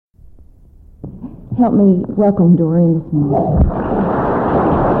help me welcome Doreen this morning.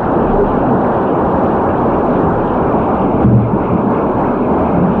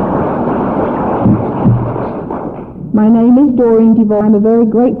 My name is Doreen DeVore. I'm a very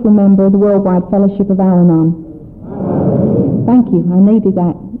grateful member of the Worldwide Fellowship of Al-Anon. Thank you. I needed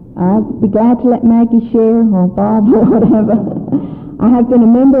that. I'd be glad to let Maggie share, or Bob, or whatever. I have been a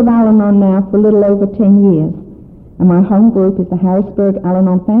member of Al-Anon now for a little over 10 years. And my home group is the Harrisburg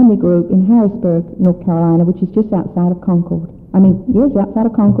Al-Anon Family Group in Harrisburg, North Carolina, which is just outside of Concord. Yes, outside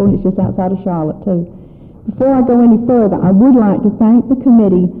of Concord, and it's just outside of Charlotte, too. Before I go any further, I would like to thank the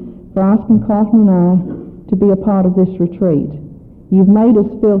committee for asking Carlton and I to be a part of this retreat. You've made us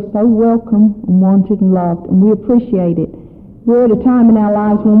feel so welcome and wanted and loved, and we appreciate it. We're at a time in our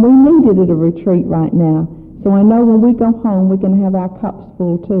lives when we needed a retreat right now. So I know when we go home, we're going to have our cups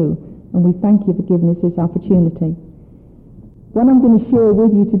full too. And we thank you for giving us this opportunity. What I'm going to share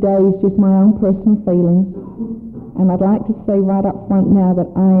with you today is just my own personal feelings. And I'd like to say right up front now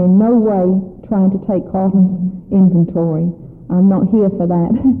that I in no way trying to take Carlton's inventory. I'm not here for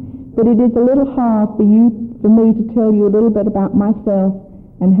that. But it is a little hard for me to tell you a little bit about myself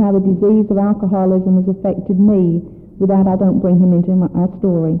and how the disease of alcoholism has affected me without I don't bring him into our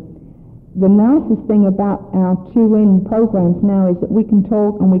story. The nicest thing about our 2-in programs now is that we can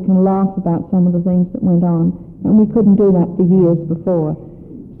talk and we can laugh about some of the things that went on, and we couldn't do that for years before.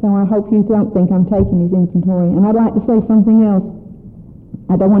 So I hope you don't think I'm taking his inventory. And I'd like to say something else.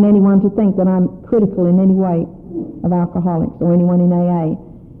 I don't want anyone to think that I'm critical in any way of alcoholics or anyone in AA.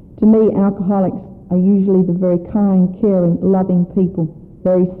 To me, alcoholics are usually the very kind, caring, loving people,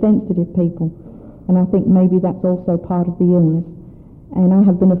 very sensitive people. And I think maybe that's also part of the illness. And I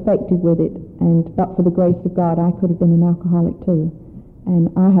have been affected with it, but for the grace of God, I could have been an alcoholic too. And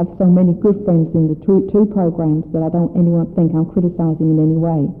I have so many good friends in the two programs that I don't anyone think I'm criticizing in any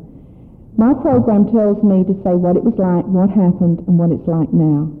way. My program tells me to say what it was like, what happened, and what it's like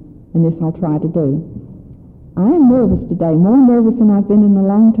now. And this I'll try to do. I am nervous today, more nervous than I've been in a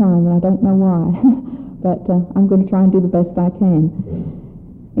long time, and I don't know why. But I'm going to try and do the best I can.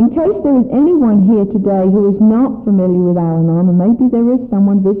 In case there is anyone here today who is not familiar with Al-Anon, and maybe there is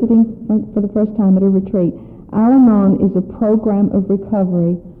someone visiting for the first time at a retreat, Al-Anon is a program of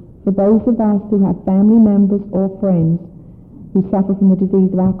recovery for those of us who have family members or friends who suffer from the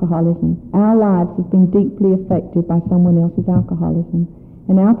disease of alcoholism. Our lives have been deeply affected by someone else's alcoholism,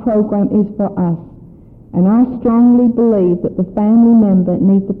 and our program is for us. And I strongly believe that the family member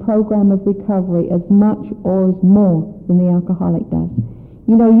needs a program of recovery as much or as more than the alcoholic does.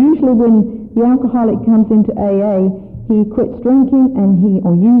 You know, usually when the alcoholic comes into AA, he quits drinking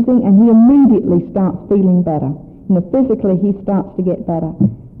or using, and he immediately starts feeling better. You know, physically he starts to get better.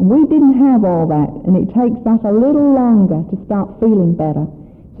 And we didn't have all that, and it takes us a little longer to start feeling better.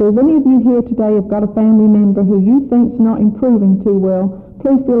 So if any of you here today have got a family member who you think's not improving too well,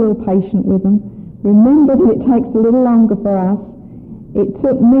 please be a little patient with them. Remember that it takes a little longer for us. It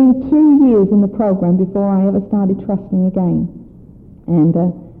took me 2 years in the program before I ever started trusting again. And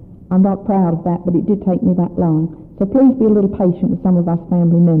I'm not proud of that, but it did take me that long. So please be a little patient with some of us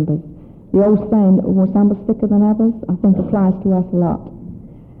family members. The old saying that some are sicker than others, I think applies to us a lot.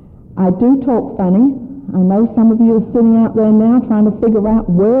 I do talk funny. I know some of you are sitting out there now trying to figure out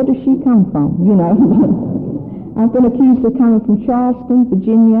where does she come from, you know. I've been accused of coming from Charleston,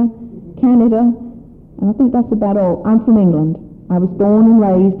 Virginia, Canada, and I think that's about all. I'm from England. I was born and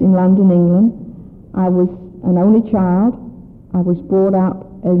raised in London, England. I was an only child. I was brought up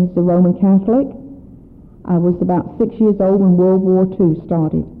as a Roman Catholic. I was about 6 years old when World War II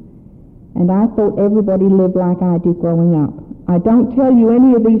started. And I thought everybody lived like I did growing up. I don't tell you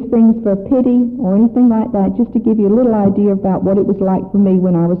any of these things for pity or anything like that, just to give you a little idea about what it was like for me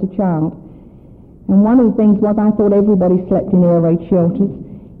when I was a child. And one of the things was I thought everybody slept in air raid shelters.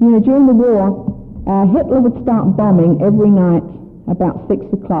 You know, during the war, Hitler would start bombing every night about 6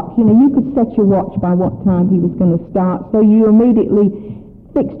 o'clock. You know, you could set your watch by what time he was going to start, so you immediately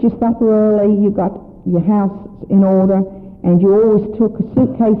fixed your supper early, you got your house in order, and you always took a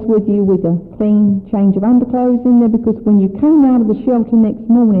suitcase with you with a clean change of underclothes in there, because when you came out of the shelter next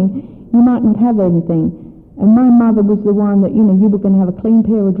morning, you might not have anything. And my mother was the one that, you know, you were going to have a clean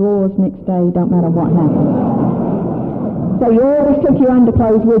pair of drawers next day, don't matter what happened. So you always took your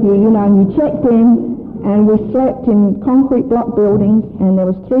underclothes with you, you know, and you checked in. And we slept in concrete block buildings, and there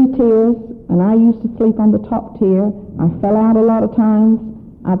was 3 tiers, and I used to sleep on the top tier. I fell out a lot of times.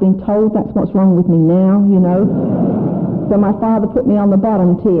 I've been told that's what's wrong with me now, you know. So my father put me on the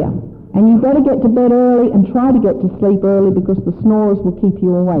bottom tier. And you better get to bed early and try to get to sleep early, because the snores will keep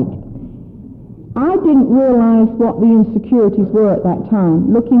you awake. I didn't realize what the insecurities were at that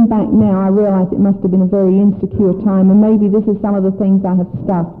time. Looking back now, I realize it must have been a very insecure time, and maybe this is some of the things I have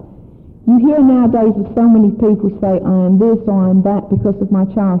stuffed. You hear nowadays of so many people say, I am this or I am that because of my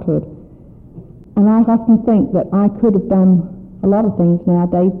childhood. And I often think that I could have done a lot of things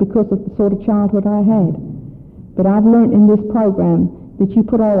nowadays because of the sort of childhood I had. But I've learned in this program that you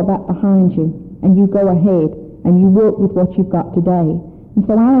put all of that behind you and you go ahead and you work with what you've got today. And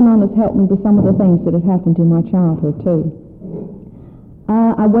so Al-Anon has helped me with some of the things that had happened in my childhood too.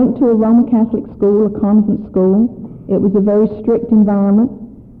 I went to a Roman Catholic school, a convent school. It was a very strict environment.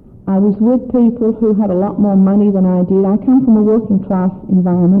 I was with people who had a lot more money than I did. I come from a working class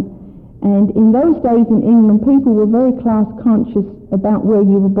environment, and in those days in England, people were very class conscious about where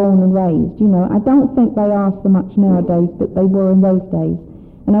you were born and raised. You know, I don't think they are so much nowadays, but they were in those days.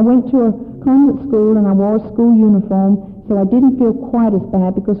 And I went to a convent school and I wore a school uniform, so I didn't feel quite as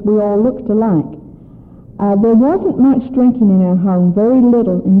bad because we all looked alike. There wasn't much drinking in our home, very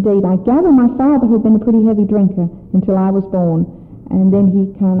little indeed. I gather my father had been a pretty heavy drinker until I was born, and then he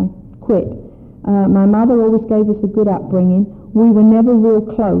kind of quit. My mother always gave us a good upbringing. We were never real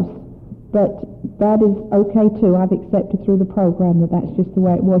close, but that is okay too. I've accepted through the program that that's just the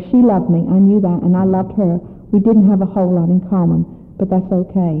way it was. She loved me, I knew that, and I loved her. We didn't have a whole lot in common, but that's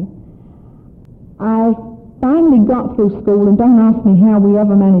okay. I finally got through school, and don't ask me how we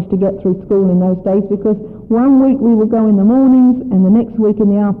ever managed to get through school in those days, because one week we would go in the mornings and the next week in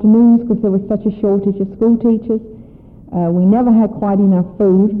the afternoons because there was such a shortage of school teachers. We never had quite enough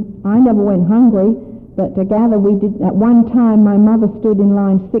food. I never went hungry, but I gather we did. At one time my mother stood in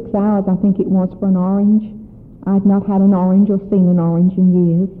line 6 hours, I think it was, for an orange. I'd not had an orange or seen an orange in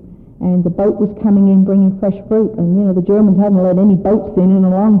years. And the boat was coming in bringing fresh fruit, and you know, the Germans hadn't let any boats in a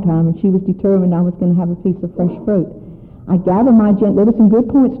long time, and she was determined I was going to have a piece of fresh fruit. I gather there were some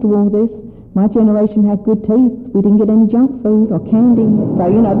good points to all this. My generation had good teeth. We didn't get any junk food or candy. So,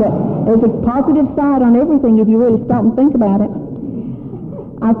 you know, there's a positive side on everything if you really stop and think about it.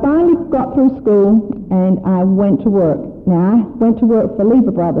 I finally got through school and I went to work. Now, I went to work for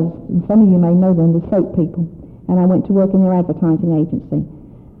Lever Brothers, and some of you may know them, the soap people, and I went to work in their advertising agency.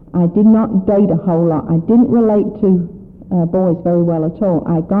 I did not date a whole lot. I didn't relate to boys very well at all.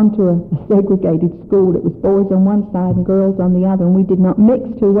 I'd gone to a segregated school. It was boys on one side and girls on the other, and we did not mix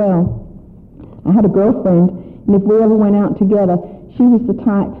too well. I had a girlfriend, and if we ever went out together, she was the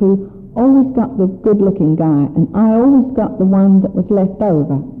type who always got the good-looking guy, and I always got the one that was left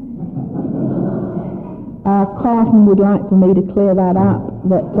over. Carlton would like for me to clear that up,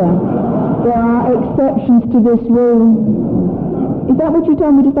 that there are exceptions to this rule. Is that what you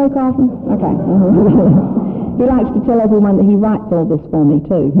told me to say, Carlton? Okay. He likes to tell everyone that he writes all this for me,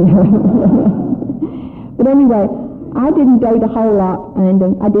 too. But anyway, I didn't date a whole lot, and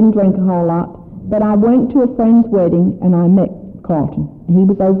I didn't drink a whole lot. But I went to a friend's wedding and I met Carlton. He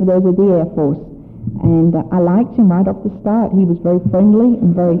was over there with the Air Force. And I liked him right off the start. He was very friendly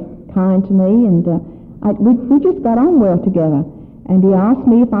and very kind to me. And we just got on well together. And he asked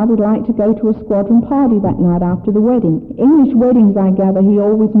me if I would like to go to a squadron party that night after the wedding. English weddings, I gather, he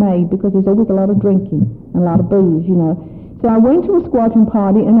always made because there's always a lot of drinking and a lot of booze, you know. So I went to a squadron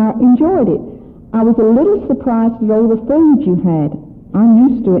party and I enjoyed it. I was a little surprised at all the food you had. I'm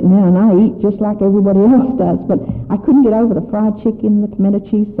used to it now, and I eat just like everybody else does, but I couldn't get over the fried chicken, the tomato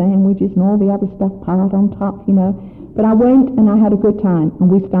cheese sandwiches, and all the other stuff piled on top, you know. But I went, and I had a good time,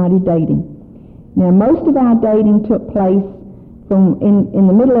 and we started dating. Now, most of our dating took place from in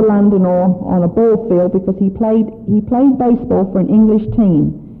the middle of London or on a ball field, because he played baseball for an English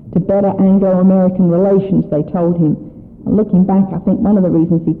team to better Anglo-American relations, they told him. And looking back, I think one of the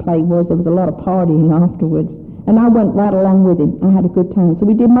reasons he played was there was a lot of partying afterwards. And I went right along with him. I had a good time. So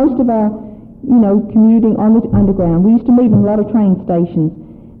we did most of our, commuting on the underground. We used to meet in a lot of train stations.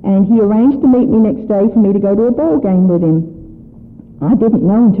 And he arranged to meet me next day for me to go to a ball game with him. I didn't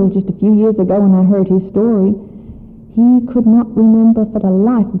know until just a few years ago when I heard his story. He could not remember for the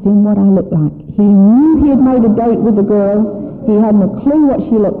life of him what I looked like. He knew he had made a date with a girl. He hadn't a clue what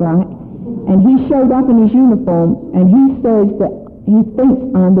she looked like. And he showed up in his uniform, and he says that he thinks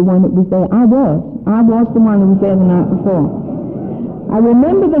I'm the one that was there. I was the one who was there the night before. I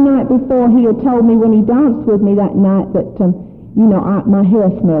remember the night before he had told me when he danced with me that night that, my hair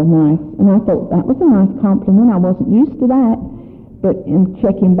smelled nice. And I thought that was a nice compliment. I wasn't used to that. But in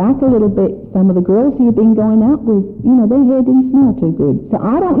checking back a little bit, some of the girls he had been going out with, their hair didn't smell too good. So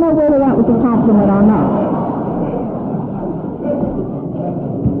I don't know whether that was a compliment or not.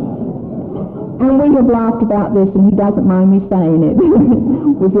 And we have laughed about this, and he doesn't mind me saying it.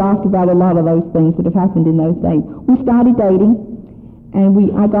 We've laughed about a lot of those things that have happened in those days. We started dating, and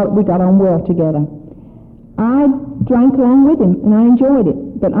we got on well together. I drank along with him, and I enjoyed it.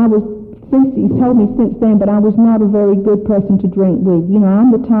 But he's told me since then, but I was not a very good person to drink with. You know,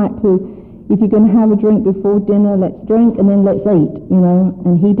 I'm the type who, if you're going to have a drink before dinner, let's drink and then let's eat, you know,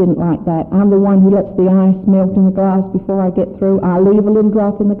 and he didn't like that. I'm the one who lets the ice melt in the glass before I get through. I leave a little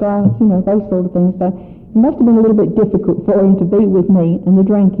drop in the glass, you know, those sort of things. So it must have been a little bit difficult for him to be with me and the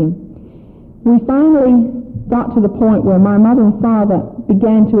drinking. We finally got to the point where my mother and father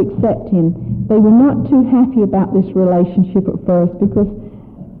began to accept him. They were not too happy about this relationship at first because,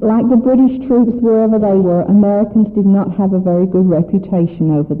 like the British troops wherever they were, Americans did not have a very good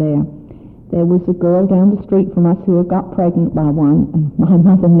reputation over there. There was a girl down the street from us who had got pregnant by one, and my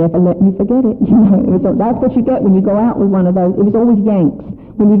mother never let me forget it. You know, that's what you get when you go out with one of those. It was always Yanks.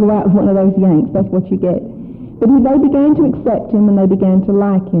 When you go out with one of those Yanks, that's what you get. But they began to accept him, and they began to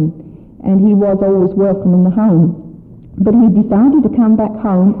like him, and he was always welcome in the home. But he decided to come back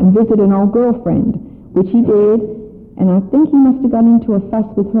home and visit an old girlfriend, which he did, and I think he must have got into a fuss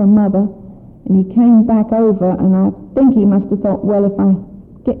with her mother, and he came back over, and I think he must have thought, well, if I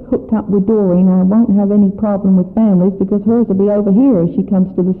get hooked up with Doreen, I won't have any problem with families because hers will be over here as she comes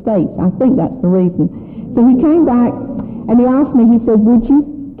to the States. I think that's the reason. So he came back and he asked me, he said, would you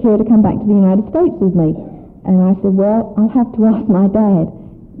care to come back to the United States with me? And I said, well, I'll have to ask my dad.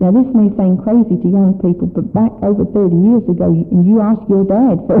 Now this may sound crazy to young people, but back over 30 years ago, and you asked your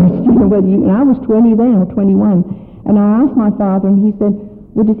dad first, you know, whether you, and I was 20 then or 21, and I asked my father and he said,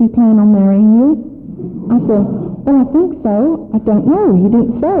 well, does he plan on marrying you? I said, well, I think so. I don't know. He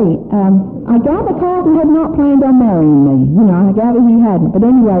didn't say. I gather Carlton had not planned on marrying me. You know, I gather he hadn't. But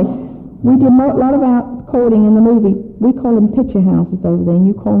anyway, we did a lot of our courting in the movie. We call them picture houses over there, and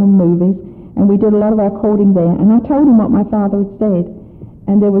you call them movies. And we did a lot of our courting there. And I told him what my father had said.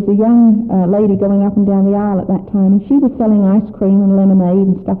 And there was a young lady going up and down the aisle at that time, and she was selling ice cream and lemonade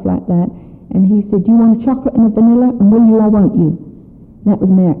and stuff like that. And he said, do you want a chocolate and a vanilla, and will you or won't you? And that was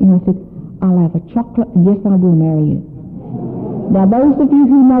Mary. And I said, I'll have a chocolate, and yes, I will marry you. Now, those of you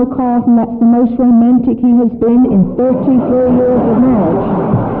who know Carlton, that's the most romantic he has been in 33 years of marriage.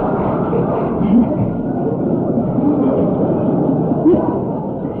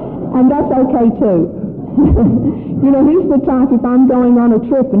 And that's okay, too. You know, he's the type, if I'm going on a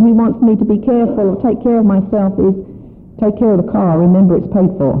trip and he wants me to be careful or take care of myself, is take care of the car, remember it's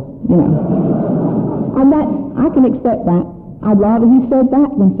paid for, you know. And that, I can accept that. I'd rather he said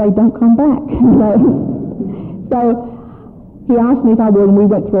that than say, don't come back. You know? So he asked me if I would, and we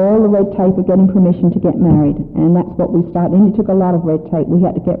went through all the red tape of getting permission to get married. And that's what we started. And it took a lot of red tape. We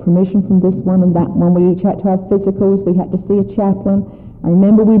had to get permission from this one and that one. We each had to have physicals. We had to see a chaplain. I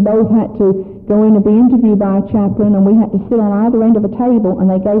remember we both had to go in and be interviewed by a chaplain, and we had to sit on either end of a table,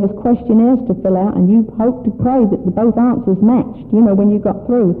 and they gave us questionnaires to fill out, and you hoped to pray that both answers matched, you know, when you got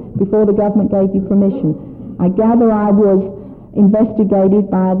through, before the government gave you permission. I gather I was investigated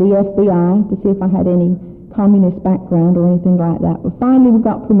by the FBI to see if I had any communist background or anything like that. But finally we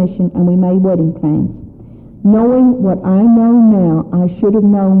got permission and we made wedding plans. Knowing what I know now, I should have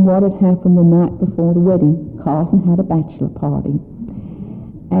known what had happened the night before the wedding. Carlton had a bachelor party.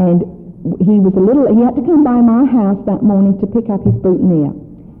 And he had to come by my house that morning to pick up his boutonniere.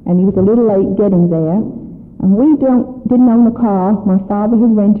 And he was a little late getting there. And we didn't own a car. My father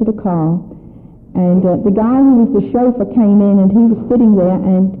had rented a car. And the guy who was the chauffeur came in, and he was sitting there,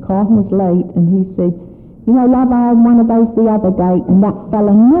 and Carlton was late, and he said, you know, love, I had one of those the other day, and that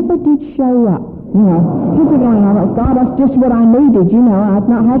fella never did show up. You know, people going, oh, God, that's just what I needed, you know. I've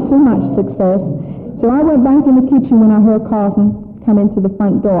not had too much success. So I went back in the kitchen when I heard Carlton come into the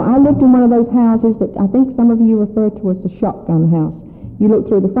front door. I lived in one of those houses that I think some of you refer to as the shotgun house. You look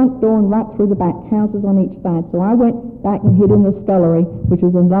through the front door and right through the back, houses on each side. So I went back and hid in the scullery, which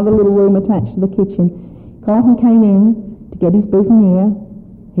was another little room attached to the kitchen. Carlton came in to get his boutonniere.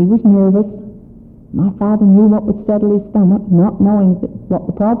 He was nervous. My father knew what would settle his stomach, not knowing what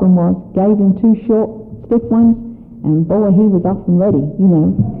the problem was. Gave him 2 short, stiff ones, and boy, he was off and ready, you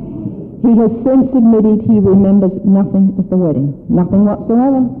know. He has since admitted he remembers nothing of the wedding, nothing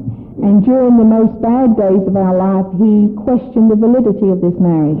whatsoever. And during the most bad days of our life, he questioned the validity of this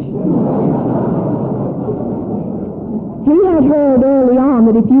marriage. He had heard early on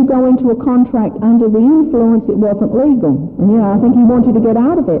that if you go into a contract under the influence, it wasn't legal. And, you know, I think he wanted to get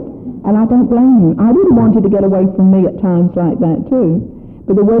out of it. And I don't blame him. I really wanted to get away from me at times like that, too.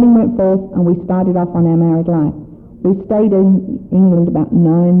 But the wedding went forth, and we started off on our married life. We stayed in England about 9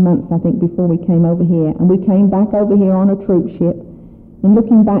 months, I think, before we came over here. And we came back over here on a troop ship. And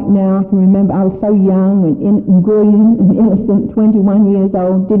looking back now, I can remember I was so young and green and innocent, 21 years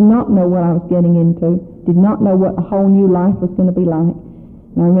old, did not know what I was getting into, did not know what a whole new life was going to be like.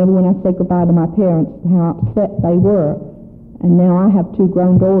 And I remember when I said goodbye to my parents, how upset they were. And now I have 2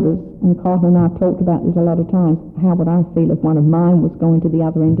 grown daughters, and Carlton and I have talked about this a lot of times. How would I feel if one of mine was going to the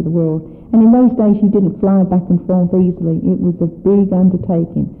other end of the world? And in those days, you didn't fly back and forth easily. It was a big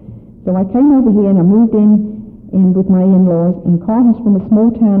undertaking. So I came over here and I moved in with my in-laws, and Carlton's from a small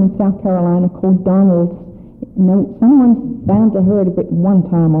town in South Carolina called Donalds. You know, someone's bound to heard of it one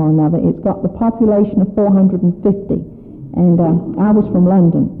time or another. It's got the population of 450, and I was from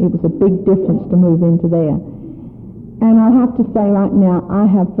London. It was a big difference to move into there. And I have to say right now, I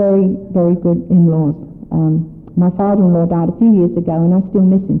have very, very good in-laws. My father-in-law died a few years ago, and I still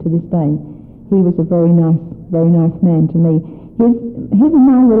miss him to this day. He was a very nice man to me. His and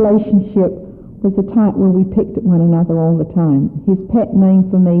my relationship was the type where we picked at one another all the time. His pet name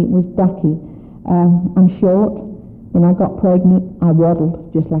for me was Ducky. I'm short. When I got pregnant, I waddled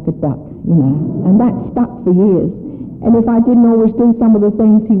just like a duck, you know. And that stuck for years. And if I didn't always do some of the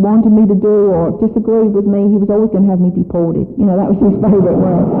things he wanted me to do or disagreed with me, he was always going to have me deported. You know, that was his favorite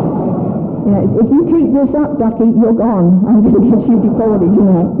word. You know, if you keep this up, Ducky, you're gone. I'm going to get you deported, you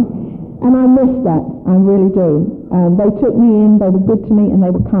know. And I miss that. I really do. They took me in, they were good to me, and they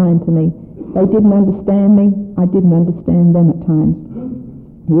were kind to me. They didn't understand me. I didn't understand them at times.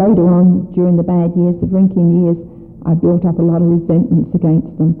 Later on, during the bad years, the drinking years, I built up a lot of resentments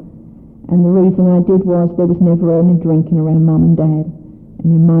against them. And the reason I did was there was never any drinking around Mum and Dad. And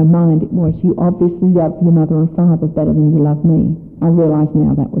in my mind it was, you obviously love your mother and father better than you love me. I realise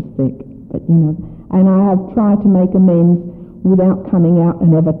now that was sick. But, you know, and I have tried to make amends without coming out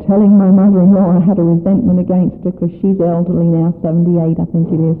and ever telling my mother-in-law I had a resentment against her, because she's elderly now, 78 I think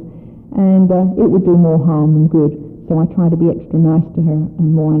it is. And it would do more harm than good. So I try to be extra nice to her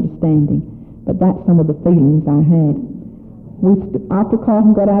and more understanding. But that's some of the feelings I had. After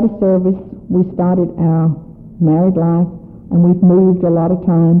Carlton got out of service, we started our married life, and we've moved a lot of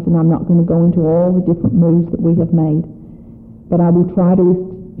times, and I'm not going to go into all the different moves that we have made. But I will try to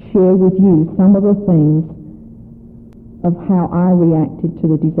share with you some of the things of how I reacted to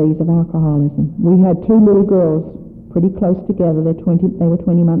the disease of alcoholism. We had 2 little girls, pretty close together. They were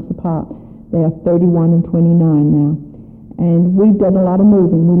 20 months apart. They are 31 and 29 now. And we've done a lot of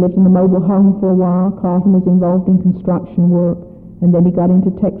moving. We lived in a mobile home for a while. Carlton was involved in construction work, and then he got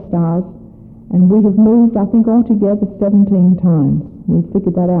into textiles. And we have moved, I think, altogether 17 times. We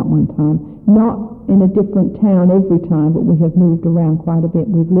figured that out one time. Not in a different town every time, but we have moved around quite a bit.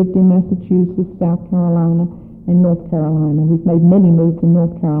 We've lived in Massachusetts, South Carolina, and North Carolina. We've made many moves in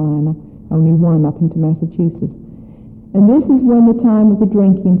North Carolina, only one up into Massachusetts. And this is when the time of the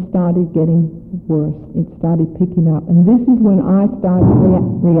drinking started getting worse. It started picking up. And this is when I started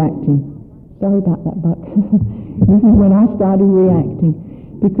reacting. Sorry about that, Buck. This is when I started reacting,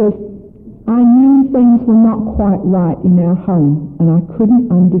 because I knew things were not quite right in our home, and I couldn't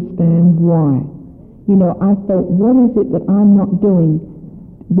understand why. You know, I thought, what is it that I'm not doing?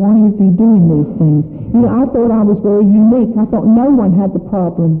 Why is he doing these things? You know, I thought I was very unique. I thought no one had the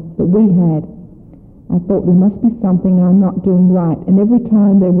problem that we had. I thought there must be something I'm not doing right. And every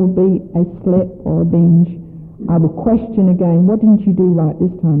time there will be a slip or a binge, I will question again, what didn't you do right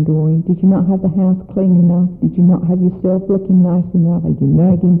this time, Doreen? Did you not have the house clean enough? Did you not have yourself looking nice enough? Are you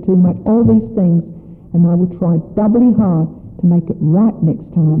nagging too much? All these things. And I would try doubly hard to make it right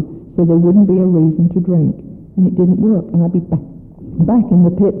next time, so there wouldn't be a reason to drink. And it didn't work, and I'd be back in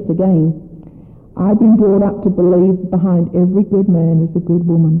the pits again. I've been brought up to believe behind every good man is a good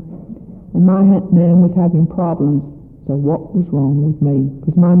woman. And my man was having problems. So what was wrong with me?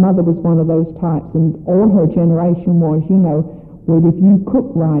 Because my mother was one of those types, and all her generation was, you know, well, if you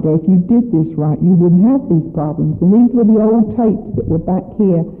cooked right or if you did this right, you wouldn't have these problems. And these were the old tapes that were back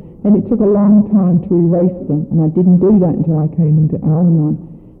here, and it took a long time to erase them. And I didn't do that until I came into Al-Anon.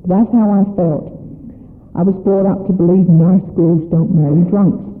 But that's how I felt. I was brought up to believe nice girls don't marry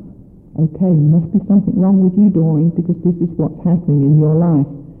drunks. Okay, there must be something wrong with you, Doreen, because this is what's happening in your life.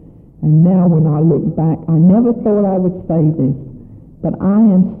 And now when I look back, I never thought I would say this, but I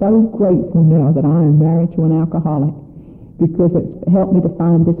am so grateful now that I am married to an alcoholic, because it's helped me to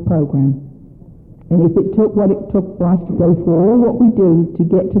find this program. And if it took what it took for us to go through all what we do to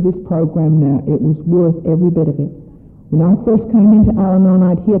get to this program now, it was worth every bit of it. When I first came into Al-Anon,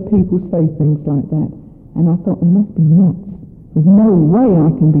 I'd hear people say things like that, and I thought, they must be nuts. There's no way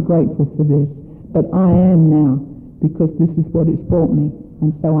I can be grateful for this, but I am now, because this is what it's brought me.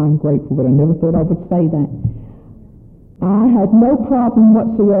 And so I'm grateful, but I never thought I would say that. I had no problem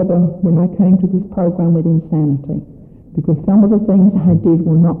whatsoever when I came to this program with insanity, because some of the things I did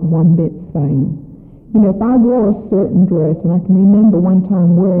were not one bit sane. You know, if I wore a certain dress, and I can remember one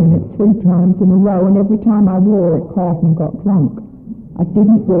time wearing it 3 times in a row, and every time I wore it, Carlton got drunk. I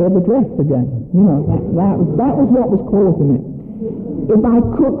didn't wear the dress again. You know, that was what was causing it. If I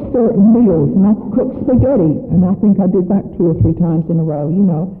cooked certain meals, and I cooked spaghetti, and I think I did that 2 or 3 times in a row, you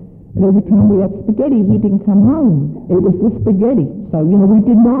know, and every time we had spaghetti, he didn't come home. It was the spaghetti. So, you know, we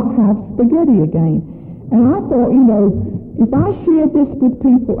did not have spaghetti again. And I thought, you know, if I shared this with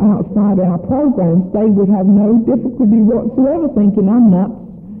people outside our programs, they would have no difficulty whatsoever thinking I'm nuts.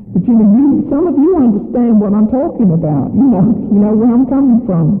 But, you know, some of you understand what I'm talking about. You know where I'm coming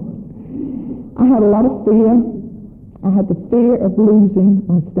from. I had a lot of fear. I had the fear of losing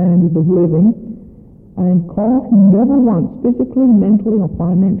my standard of living. And Carlton never once physically, mentally, or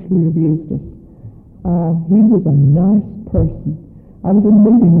financially abused us. He was a nice person. I was in a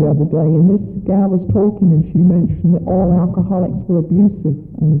meeting the other day, and this gal was talking, and she mentioned that all alcoholics were abusive,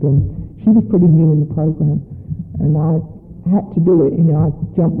 and she was pretty new in the program, and I had to do it. You know, I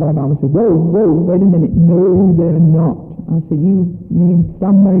jumped right on and said, whoa, wait a minute, no, they're not. I said, you mean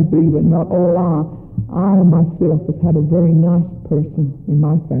some may be, but not all are. I myself have had a very nice person in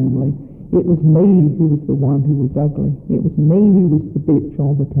my family. It was me who was the one who was ugly. It was me who was the bitch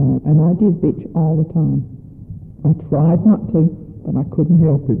all the time, and I did bitch all the time. I tried not to, but I couldn't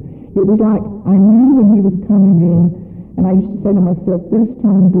help it. It was like I knew when he was coming in, and I used to say to myself, this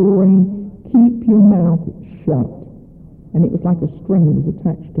time, Doreen, keep your mouth shut. And it was like a string that was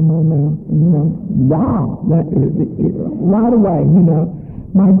attached to my mouth. And, you know, wow, right away, you know.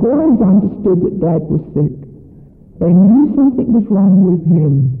 My girls understood that Dad was sick. They knew something was wrong with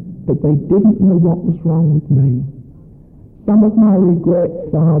him, but they didn't know what was wrong with me. Some of my regrets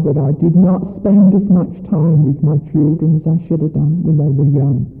are that I did not spend as much time with my children as I should have done when they were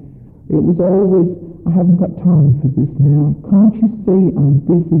young. It was always, I haven't got time for this now. Can't you see I'm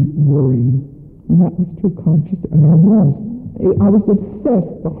busy worrying? And that was too conscious, and I was. I was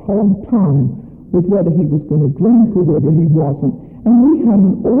obsessed the whole time with whether he was going to drink or whether he wasn't. And we had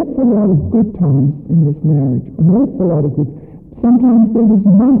an awful lot of good times in this marriage, an awful lot of good. Sometimes there was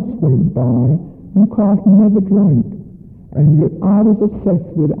months went by and Carlton never drank. And yet I was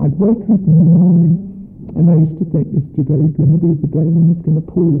obsessed with it. I'd wake up in the morning and I used to think, is today going to be the day when he's going to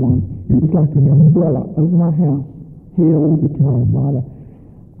pull one? It was like an umbrella over my house, here all the time, rather.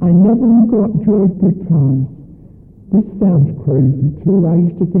 I never enjoyed good times. This sounds crazy too. I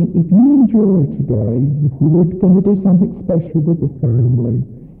used to think, if you enjoy today, if we were going to do something special with the family,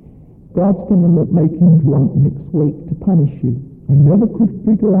 God's going to make him drunk next week to punish you. I never could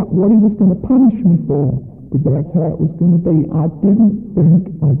figure out what he was going to punish me for. But that's how it was going to be. I didn't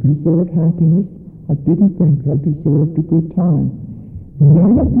think I deserved happiness. I didn't think I deserved a good time.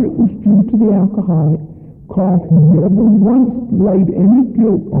 None of it was due to the alcoholic. Carlton never once laid any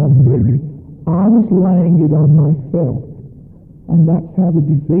guilt on me. I was laying it on myself. And that's how the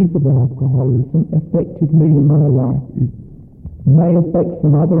disease of alcoholism affected me in my life. It may affect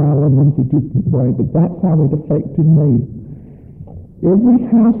some other elements a different way, but that's how it affected me. Every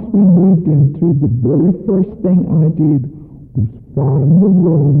house we moved into, the very first thing I did was find the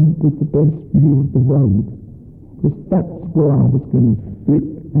room with the best view of the road. Because that's where I was going to sit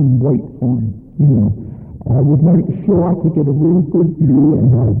and wait for him. You know, I would make sure I could get a real good view,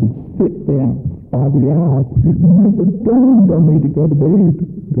 and I would sit there by the hours. It never dawned on me to go to bed,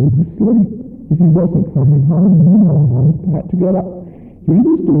 go to sleep. If he wasn't coming home, you know, I had to get up. He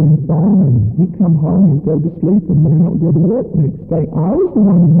was doing fine. He'd come home and go to sleep and then not go to work next day. I was the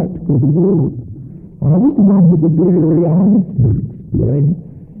one who had to go to work. I was the one with the bleary eyes to explain.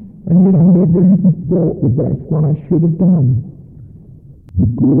 And yet I never even thought that that's what I should have done. The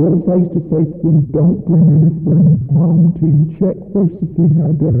girls, I used to say to them, don't bring any friends home until you check first to see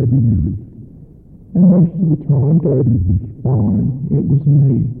how Daddy is. And most of the time, Daddy was fine. It was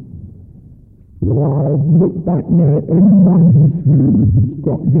me. Well, I look back now at anyone who's here who's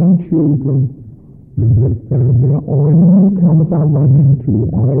got young children in their family or any newcomers I run into,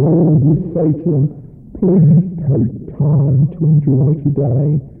 I always say to them, please take time to enjoy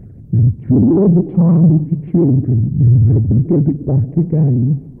today. Enjoy the time with your children. You'll never get it back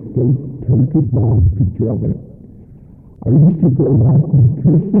again. So take advantage of it. I used to go out and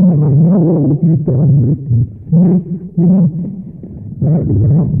kissing, and I know all of you done this, and sniff, you know, right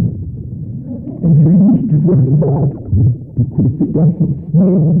around. And he used to run out because it doesn't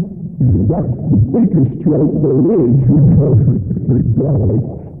smell. You know, that's the biggest joke there is, you know, exactly.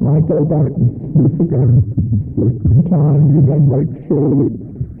 I go back and sniff again for the second time, you know, make sure that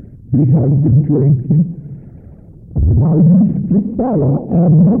he hasn't been drinking. I used to follow,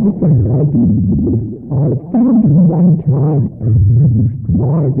 and another thing I did was I found him one time as he was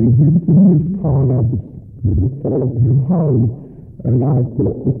driving. He was in his car and I was following him home. And I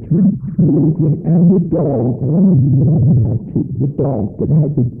thought the two children and the dog, and I took the dog, but I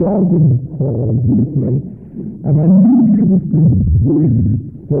had the dog in the car with me, and I knew he was going to breathe,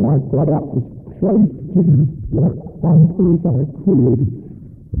 so I got up as close to his bumper as I could,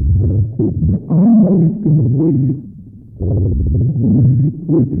 and I thought, I know he's going to breathe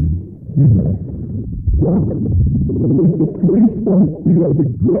with him, you know. Well, the police won't be able to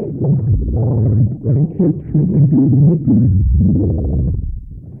get one and catch him and do the breathing.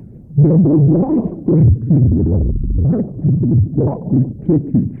 Then the last thing he got his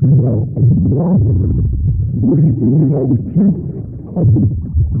tickets, you know, and breathing, you know, with two couples.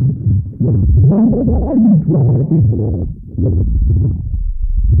 Now, why are you driving?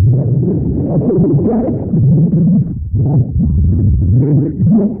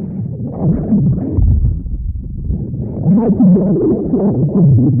 I said, I had to go to the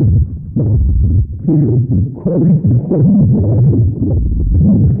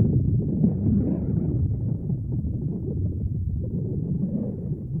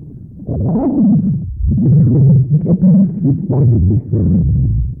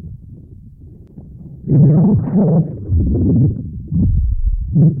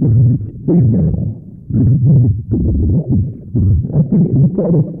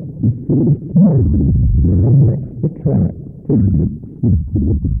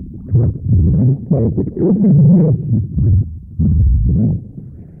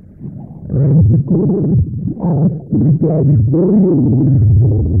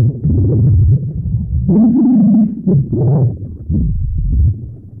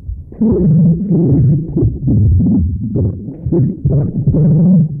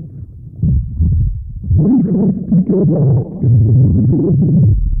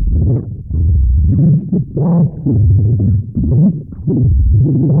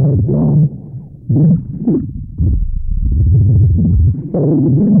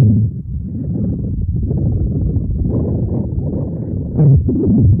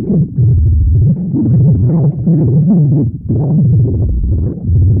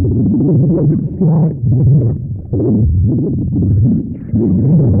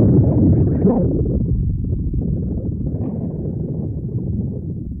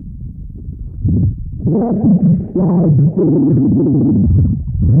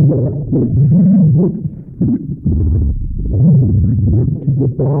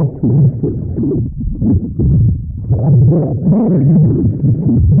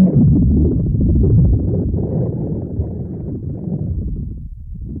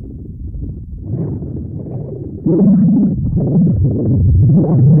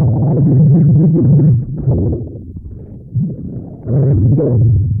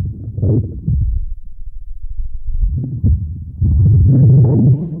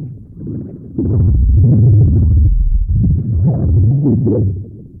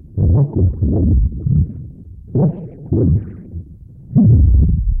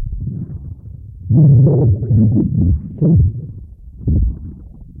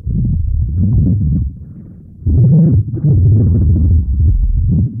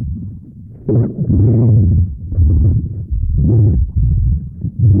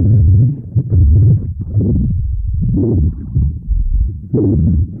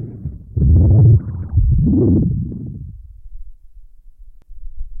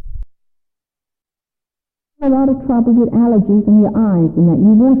A lot of trouble with allergies in your eyes and that.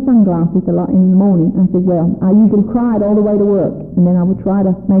 You wore sunglasses a lot in the morning. I said, well, I usually cried all the way to work, and then I would try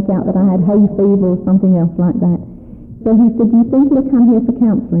to make out that I had hay fever or something else like that. So he said, do you think you'll come here for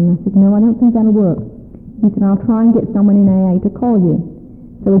counselling? I said, no, I don't think that'll work. He said, I'll try and get someone in AA to call you.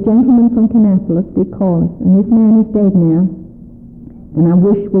 So a gentleman from Kannapolis did call us, and this man is dead now, and I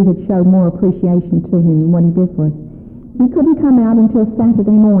wish we had showed more appreciation to him and what he did for us. He couldn't come out until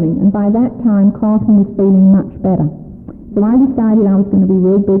Saturday morning, and by that time Carlton was feeling much better. So I decided I was going to be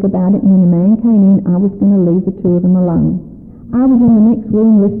real big about it, and when the man came in, I was going to leave the two of them alone. I was in the next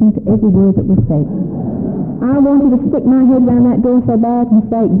room listening to every word that was said. I wanted to stick my head around that door so bad and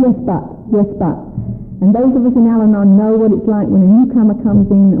say, yes, but. And those of us in Al-Anon know what it's like when a newcomer comes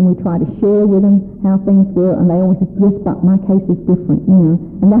in and we try to share with them how things were, and they always say, yes, but my case is different, you know,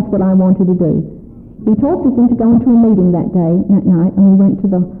 and that's what I wanted to do. He talked us into going to a meeting that night, and we went to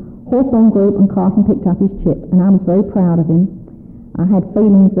the Hawthorne group, and Carlton picked up his chip, and I was very proud of him. I had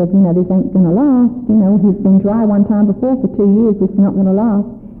feelings of, this ain't going to last, he's been dry one time before for 2 years, it's not going to last,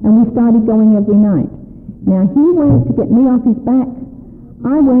 and we started going every night. Now, he went to get me off his back,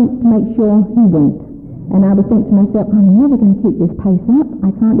 I went to make sure he went. And I would think to myself, I'm never going to keep this pace up.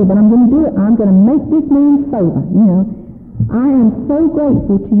 I can't do it, but I'm going to do it. I'm going to make this man sober, you know. I am so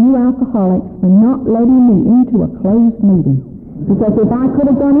grateful to you alcoholics for not letting me into a closed meeting. Because if I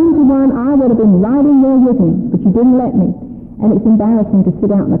could have gone into one, I would have been right in there with him. But you didn't let me. And it's embarrassing to sit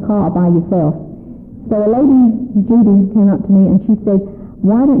out in the car by yourself. So a lady, Judy, came up to me and she said,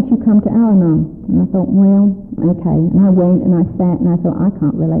 why don't you come to Al-Anon? And I thought, well, okay. And I went and I sat and I thought, I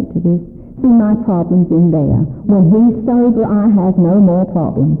can't relate to this. See my problems in there. When he's sober, I have no more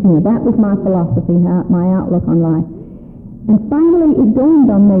problems. You know, that was my philosophy, my outlook on life. And finally it dawned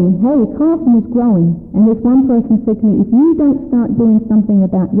on me, hey, Carlton is growing. And this one person said to me, if you don't start doing something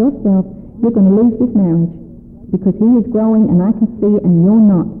about yourself, you're going to lose this marriage. Because he is growing and I can see it and you're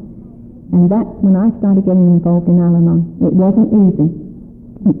not. And that's when I started getting involved in Al-Anon. It wasn't easy.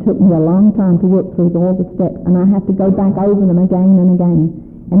 It took me a long time to work through all the steps, and I had to go back over them again and again.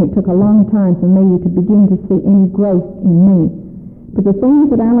 And it took a long time for me to begin to see any growth in me. But the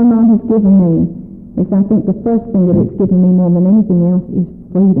things that Al-Anon has given me is, I think the first thing that it's given me more than anything else is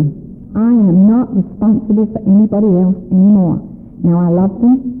freedom. I am not responsible for anybody else anymore. Now I love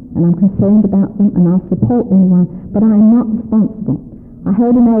them, and I'm concerned about them, and I'll support anyone, but I am not responsible. I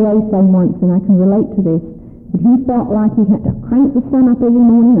heard an AA say once, and I can relate to this, that he felt like he had to crank the sun up every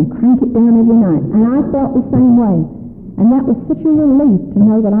morning and crank it down every night. And I felt the same way. And that was such a relief to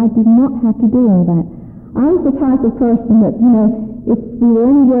know that I did not have to do all that. I was the type of person that, you know, if we were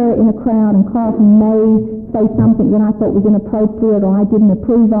anywhere in a crowd and Carlton may say something that I thought was inappropriate or I didn't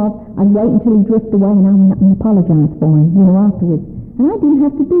approve of, I'd wait until he drifted away and I went up and apologized for him, you know, afterwards. And I didn't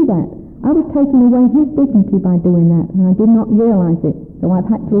have to do that. I was taking away his dignity by doing that, and I did not realize it. So I've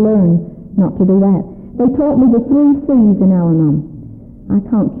had to learn not to do that. They taught me the 3 C's in Al-Anon. I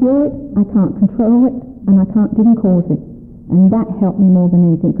can't cure it, I can't control it, and I didn't cause it. And that helped me more than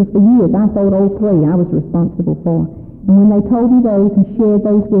anything, because for years I thought all 3 I was responsible for. And when they told me those and shared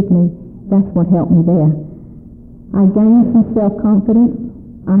those with me, that's what helped me there. I gained some self-confidence.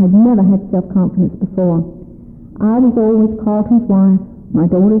 I had never had self-confidence before. I was always Carlton's wife, my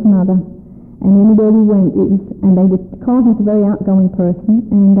daughter's mother, and anywhere we went, Carlton's a very outgoing person,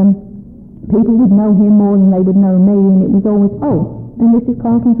 and people would know him more than they would know me, and it was always, oh, and this is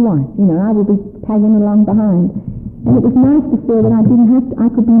Carlton's wife. You know, I would be tagging along behind. And it was nice to feel that I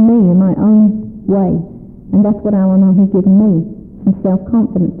could be me in my own way. And that's what Al-Anon has given me, some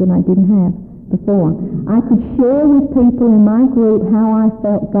self-confidence that I didn't have before. I could share with people in my group how I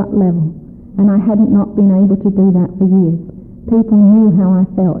felt gut level, and I hadn't not been able to do that for years. People knew how I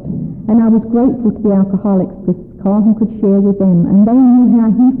felt. And I was grateful to the alcoholics because Carlton could share with them, and they knew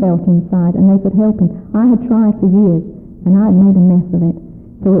how he felt inside, and they could help him. I had tried for years, and I had made a mess of it.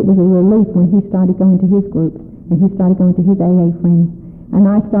 So it was a relief when he started going to his groups, and he started going to his AA friends, and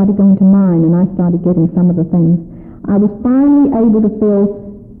I started going to mine, and I started getting some of the things. I was finally able to feel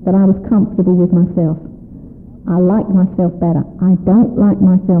that I was comfortable with myself. I like myself better. I don't like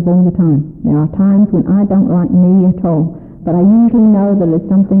myself all the time. There are times when I don't like me at all, but I usually know that there's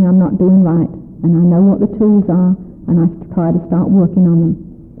something I'm not doing right, and I know what the tools are, and I try to start working on them.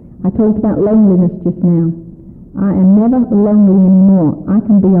 I talked about loneliness just now. I am never lonely anymore. I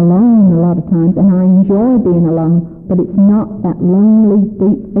can be alone a lot of times, and I enjoy being alone, but it's not that lonely,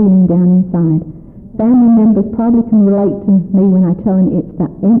 deep feeling down inside. Family members probably can relate to me when I tell them it's that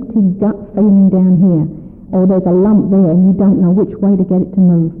empty gut feeling down here, or there's a lump there and you don't know which way to get it to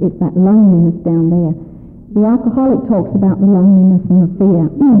move. It's that loneliness down there. The alcoholic talks about the loneliness and the fear.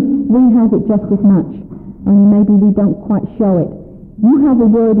 We have it just as much, only maybe we don't quite show it. You have a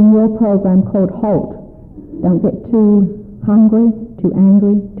word in your program called HALT. Don't get too hungry, too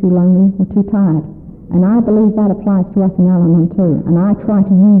angry, too lonely, or too tired. And I believe that applies to us in Al-Anon too. And I try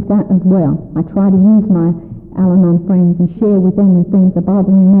to use that as well. I try to use my Al-Anon friends and share with them when things are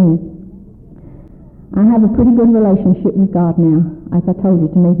bothering me. I have a pretty good relationship with God now. As I told you,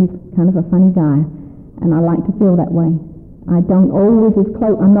 to me he's kind of a funny guy. And I like to feel that way. I'm not always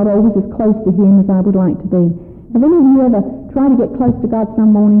as close to him as I would like to be. Have any of you ever tried to get close to God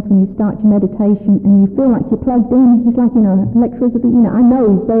some mornings when you start your meditation and you feel like you're plugged in? It's like, electricity, I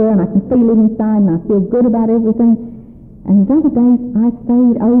know he's there and I can feel it inside and I feel good about everything. And there's other days I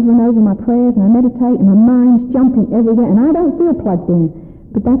stayed over and over my prayers and I meditate and my mind's jumping everywhere and I don't feel plugged in.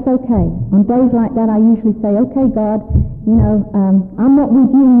 But that's okay. On days like that I usually say, okay God, I'm not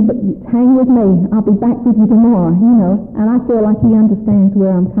with you, but hang with me. I'll be back with you tomorrow, and I feel like he understands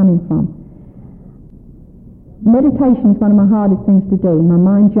where I'm coming from. Meditation is one of my hardest things to do. My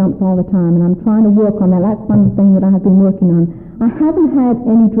mind jumps all the time, and I'm trying to work on that. That's one of the things that I have been working on. I haven't had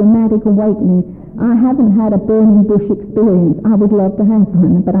any dramatic awakening. I haven't had a burning bush experience. I would love to have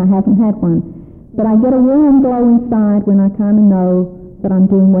one, but I haven't had one. But I get a warm glow inside when I kind of know that I'm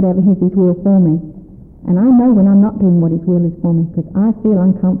doing whatever His will for me. And I know when I'm not doing what His will is for me, because I feel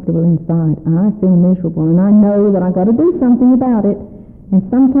uncomfortable inside. I feel miserable, and I know that I've got to do something about it. And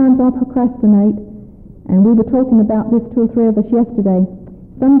sometimes I procrastinate. And we were talking about this, 2 or 3 of us yesterday.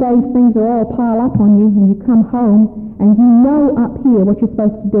 Some days things are all pile up on you, and you come home, and you know up here what you're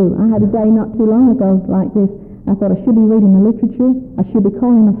supposed to do. I had a day not too long ago like this. I thought I should be reading the literature, I should be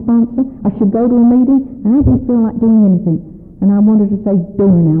calling a sponsor, I should go to a meeting, and I didn't feel like doing anything. And I wanted to say, do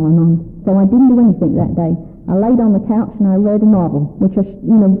an Al-Anon. So I didn't do anything that day. I laid on the couch and I read a novel, which up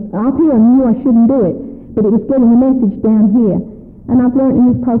here I knew I shouldn't do it, but it was getting the message down here. And I've learned in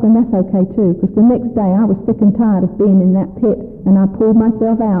this program that's okay too, because the next day I was sick and tired of being in that pit, and I pulled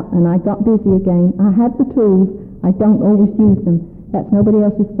myself out and I got busy again. I have the tools, I don't always use them. That's nobody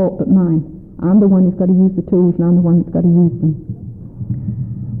else's fault but mine. I'm the one who's got to use the tools, and I'm the one that's got to use them.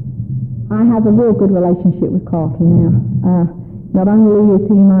 I have a real good relationship with Carlton now. Not only is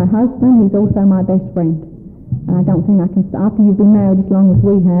he my husband, he's also my best friend. And I don't think I can, after you've been married as long as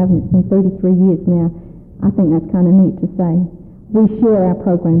we have, and it's been 33 years now, I think that's kind of neat to say. We share our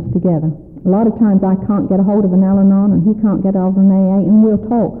programs together. A lot of times I can't get a hold of an Al-Anon, and he can't get a hold of an AA, and we'll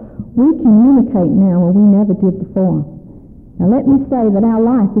talk. We communicate now where we never did before. Now let me say that our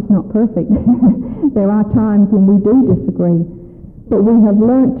life is not perfect. There are times when we do disagree, but we have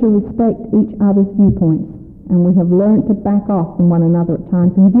learned to respect each other's viewpoints. And we have learned to back off from one another at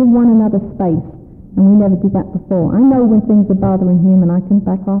times and give one another space. And we never did that before. I know when things are bothering him, and I can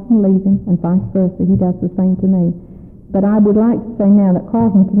back off and leave him, and vice versa. He does the same to me. But I would like to say now that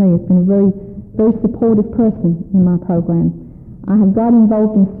Carlton to me has been a very, very supportive person in my program. I have got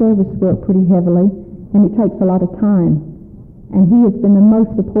involved in service work pretty heavily, and it takes a lot of time. And he has been the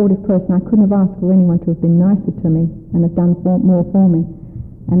most supportive person. I couldn't have asked for anyone to have been nicer to me and have done more for me.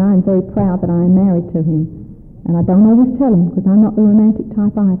 And I am very proud that I am married to him. And I don't always tell him, because I'm not the romantic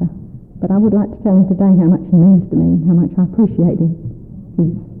type either. But I would like to tell him today how much he means to me and how much I appreciate him.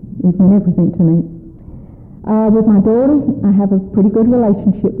 He's been everything to me. With my daughters, I have a pretty good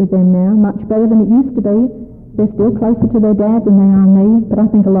relationship with them now, much better than it used to be. They're still closer to their dad than they are me, but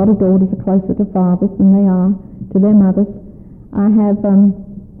I think a lot of daughters are closer to fathers than they are to their mothers. I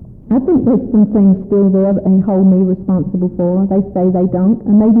think there's some things still there that they hold me responsible for. They say they don't,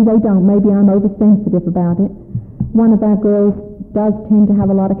 and maybe they don't. Maybe I'm oversensitive about it. One of our girls does tend to have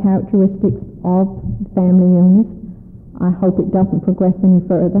a lot of characteristics of family illness. I hope it doesn't progress any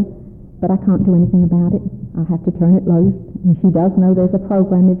further, but I can't do anything about it. I have to turn it loose, and she does know there's a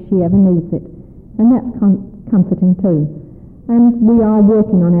program if she ever needs it. And that's comforting too. And we are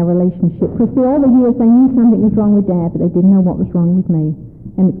working on our relationship, because all the years they knew something was wrong with Dad, but they didn't know what was wrong with me.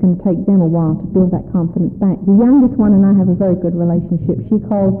 And it's going to take them a while to build that confidence back. The youngest one and I have a very good relationship. She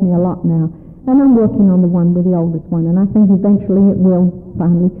calls me a lot now. And I'm working on the one with the oldest one, and I think eventually it will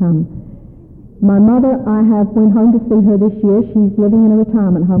finally come. My mother, I went home to see her this year. She's living in a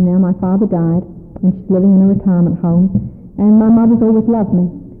retirement home now. My father died, and she's living in a retirement home. And my mother's always loved me,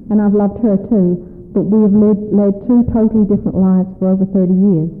 and I've loved her too. But we have led 2 totally different lives for over 30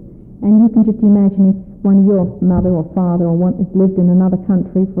 years. And you can just imagine if one of your mother or father or one has lived in another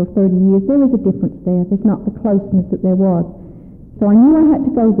country for 30 years, there is a difference there. There's not the closeness that there was. So I knew I had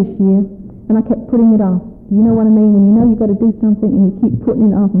to go this year, and I kept putting it off. You know what I mean? When you know you've got to do something and you keep putting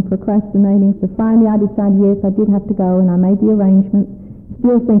it off and procrastinating. So finally I decided, yes, I did have to go, and I made the arrangements,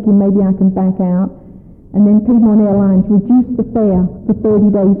 still thinking maybe I can back out. And then Piedmont Airlines reduced the fare for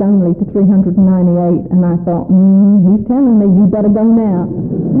 30 days only to $398, and I thought, he's telling me you better go now.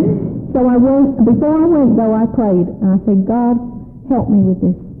 So I went. Before I went, though, I prayed, and I said, God, help me with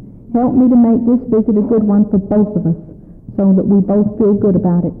this. Help me to make this visit a good one for both of us, so that we both feel good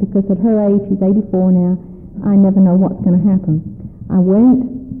about it, because at her age, she's 84 now, I never know what's going to happen. I went,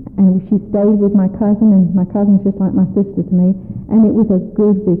 and she stayed with my cousin, and my cousin's just like my sister to me, and it was a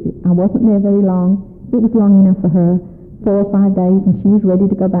good visit. I wasn't there very long. It was long enough for her, 4 or 5 days, and she was ready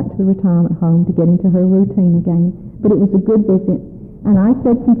to go back to the retirement home to get into her routine again. But it was a good visit, and I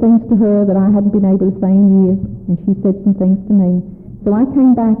said some things to her that I hadn't been able to say in years, and she said some things to me. So I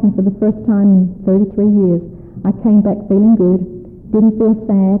came back, and for the first time in 33 years, I came back feeling good, didn't feel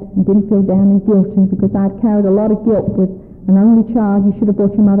sad, and didn't feel down and guilty, because I'd carried a lot of guilt with an only child. You should have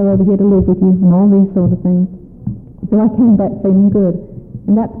brought your mother over here to live with you, and all these sort of things. So I came back feeling good.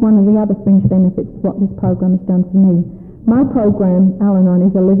 And that's one of the other fringe benefits of what this program has done for me. My program, Al-Anon,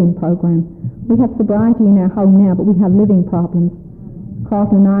 is a living program. We have sobriety in our home now, but we have living problems.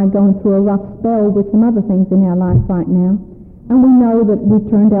 Carlton and I are going through a rough spell with some other things in our life right now. And we know that we've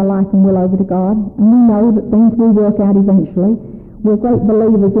turned our life and will over to God. And we know that things will work out eventually. we're great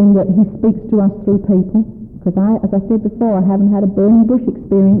believers in that he speaks to us through people. Because as I said before, I haven't had a burning bush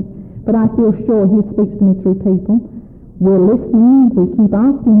experience, but I feel sure he speaks to me through people. We're listening, we keep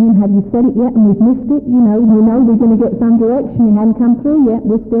asking him, have you said it yet? And we've missed it. We know we're going to get some direction. He hasn't come through yet.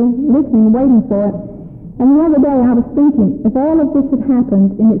 We're still listening, waiting for it. And the other day I was thinking, if all of this had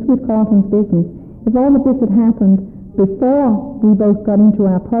happened, and it's with Carlton's business, if all of this had happened before we both got into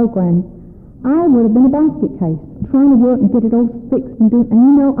our program, I would have been a basket case, trying to work and get it all fixed and do it.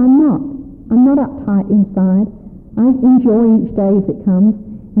 And I'm not. I'm not uptight inside. I enjoy each day as it comes.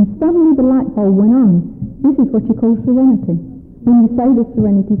 And suddenly the light bulb went on. This is what you call serenity. When you say the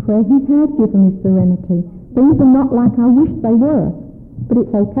serenity prayer, he has given me serenity. Things are not like I wish they were. But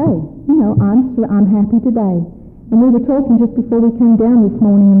it's okay. I'm happy today. And we were talking just before we came down this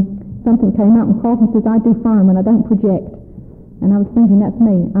morning, and something came up, and Carlton says, I do fine when I don't project. And I was thinking, that's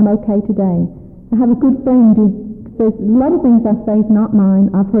me. I'm okay today. I have a good friend who says, a lot of things I say is not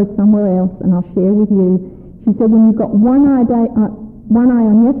mine. I've heard somewhere else, and I'll share with you. She said, when you've got one eye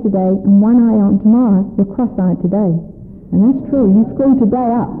on yesterday and one eye on tomorrow, you're cross-eyed today. And that's true. You screw today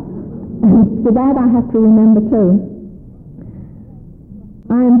up. So that I have to remember too.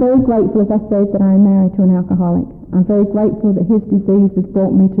 I am very grateful, as I said, that I am married to an alcoholic. I'm very grateful that his disease has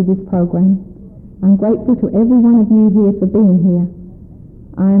brought me to this program. I'm grateful to every one of you here for being here.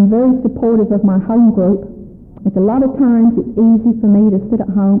 I am very supportive of my home group. It's a lot of times it's easy for me to sit at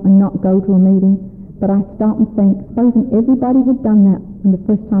home and not go to a meeting, but I stop and think, supposing everybody had done that from the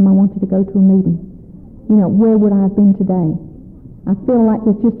first time I wanted to go to a meeting, where would I have been today? I feel like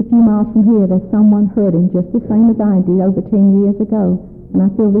there's just a few miles from here, there's someone hurting just the same as I did over 10 years ago, and I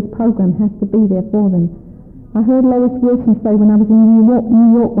feel this program has to be there for them. I heard Lois Wilson say when I was in New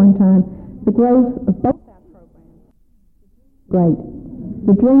York one time, the growth of both our programs great.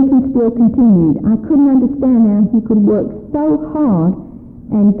 The drinking still continued. I couldn't understand how he could work so hard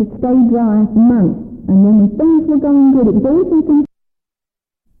and to stay dry for months. And then when things were going good, it was always things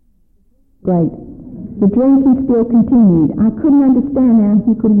great. The drinking still continued. I couldn't understand how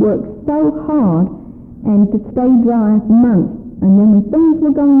he could work so hard and to stay dry for months. And then when things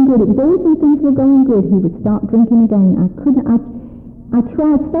were going good, it was always when things were going good, he would start drinking again. I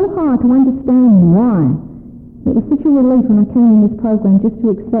tried so hard to understand why. It was such a relief when I came in this program just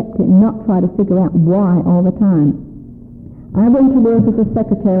to accept it and not try to figure out why all the time. I went to work as a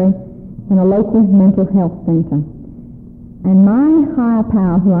secretary in a local mental health center. And my higher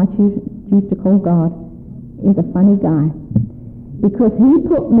power, who I choose to call God, is a funny guy. Because he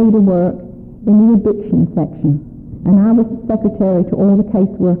put me to work in the addiction section. And I was secretary to all the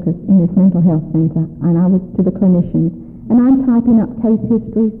caseworkers in this mental health center. And I was to the clinicians. And I'm typing up case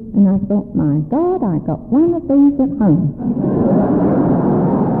histories. And I thought, my God, I got one of these at home.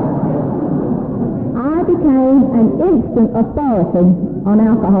 I became an instant authority on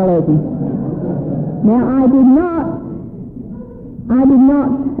alcoholism. Now, I did not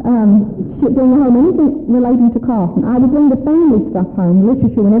bring home anything relating to Carlton. I would bring the family stuff home,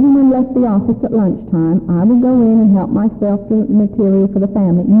 literature. When everyone left the office at lunchtime, I would go in and help myself to material for the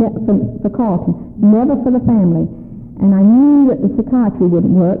family, for Carlton, never for the family. And I knew that the psychiatry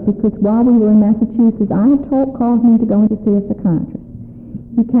wouldn't work because while we were in Massachusetts, I had taught Carlton to go in to see a psychiatrist.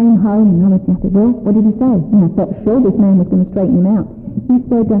 He came home and I was thinking, well, what did he say? And I felt sure this man was going to straighten him out. He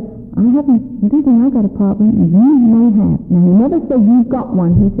said, I don't think I got a problem, and you may have. Now, he never said you've got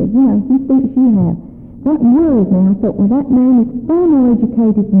one. He said, he thinks you have. That worried me. I thought, well, that man is far more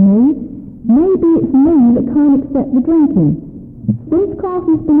educated than me. Maybe it's me that can't accept the drinking. Since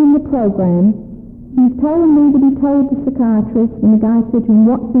Carlton's been in the program, he's told me that he told the psychiatrist, and the guy said to him,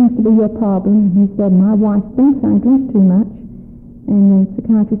 what seems to be your problem? And he said, my wife thinks I drink too much. And the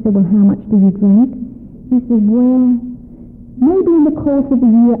psychiatrist said, well, how much do you drink? He said, well, maybe in the course of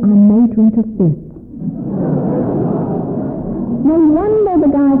the year I may drink a fifth. No wonder the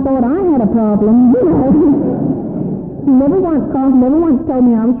guy thought I had a problem, He never once told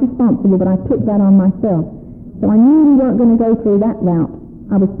me I was responsible, but I took that on myself. So I knew we weren't going to go through that route.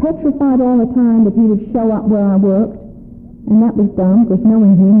 I was petrified all the time that he would show up where I worked, and that was dumb, because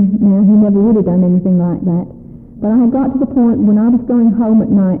knowing him now, he never would have done anything like that. But I had got to the point when I was going home at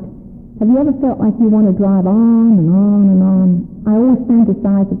night. Have you ever felt like you want to drive on and on and on? I always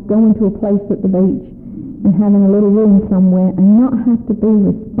fantasize of going to a place at the beach and having a little room somewhere and not have to be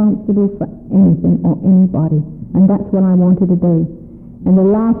responsible for anything or anybody. And that's what I wanted to do. And the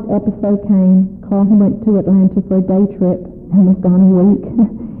last episode came. Carlton went to Atlanta for a day trip and was gone a week.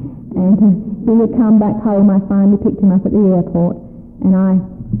 And he would come back home. I finally picked him up at the airport, and I,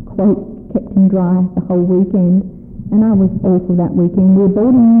 quote, kept him dry the whole weekend. And I was awful that weekend. We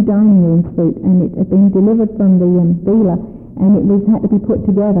bought a new dining room suite, and it had been delivered from the dealer, and it had to be put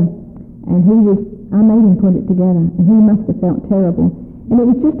together. And I made him put it together, and he must have felt terrible. And it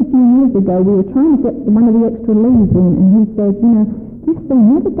was just a few years ago, we were trying to get one of the extra leaves in, and he said, this thing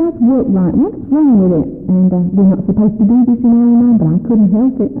never does work right. What's wrong with it? And we're not supposed to do this in Al-Anon, but I couldn't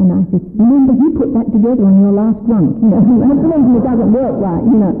help it. And I said, remember, you put that together on your last drunk. That's the reason it doesn't work right,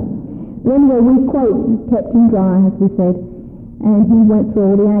 But anyway, we kept him dry, as we said, and he went through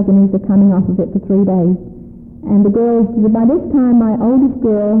all the agonies of coming off of it for 3 days. And the girls, by this time, my oldest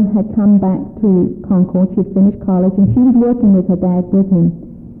girl had come back to Concord. She had finished college, and she was working with her dad with him.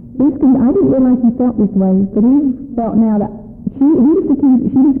 I didn't realize he felt this way, but he felt now that she was to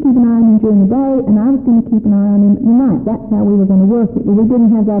keep an eye on him during the day, and I was going to keep an eye on him at night. That's how we were going to work it, but we didn't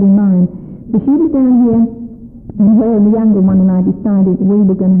have that in mind. So she was down here, and her and the younger one and I decided we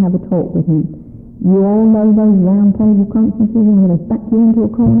were going to have a talk with him. You all know those round table conferences where they back you into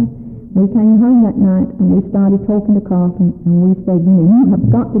a corner? We came home that night and we started talking to Carlton, and we said, you have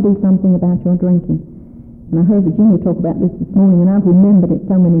got to do something about your drinking. And I heard Virginia talk about this morning, and I've remembered it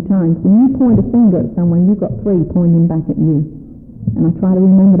so many times. When you point a finger at someone, you've got 3 pointing back at you. And I try to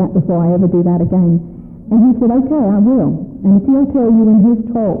remember that before I ever do that again. And he said, okay, I will. And if he'll tell you in his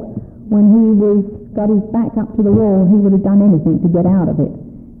talk, when he got his back up to the wall, he would have done anything to get out of it.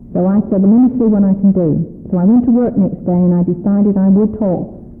 So I said, well, let me see what I can do. So I went to work next day, and I decided I would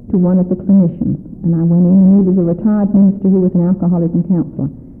talk to one of the clinicians. And I went in, and he was a retired minister who was an alcoholism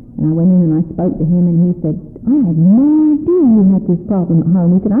counselor. And I went in and I spoke to him, and he said, I had no idea you had this problem at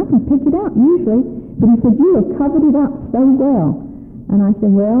home. He said, I can pick it up usually, but he said, you have covered it up so well. And I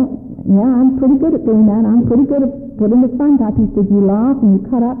said, well, yeah, I'm pretty good at doing that. I'm pretty good at putting the front up. He said, you laugh and you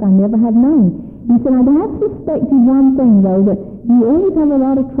cut up. I never have known. He said, I have suspected one thing, though, that you always have a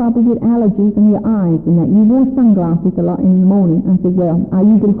lot of trouble with allergies in your eyes, and that you wore sunglasses a lot in the morning. I said, well, I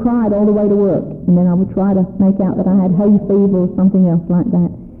usually cried all the way to work, and then I would try to make out that I had hay fever or something else like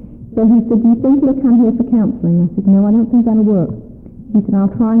that. So he said, do you think you'll come here for counselling? I said, no, I don't think that'll work. He said,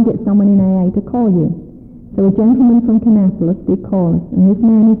 I'll try and get someone in AA to call you. So a gentleman from Kannapolis did call us, and this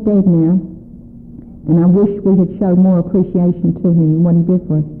man is dead now, and I wish we had showed more appreciation to him and what he did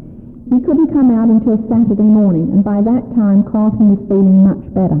for us. He couldn't come out until Saturday morning, and by that time Carlton was feeling much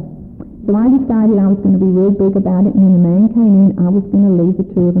better. So I decided I was going to be real big about it, and when the man came in, I was going to leave the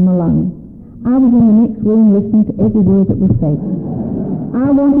 2 of them alone. I was in the next room listening to every word that was said. I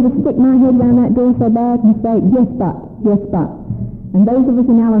wanted to stick my head around that door so bad and say, yes, but. And those of us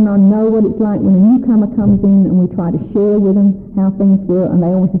in Al-Anon know what it's like when a newcomer comes in and we try to share with them how things were, and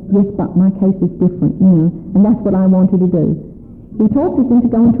they always say, yes, but my case is different, and that's what I wanted to do. He talked us into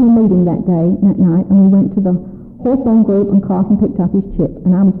going to a meeting that night, and we went to the Hawthorne group, and Carlton picked up his chip,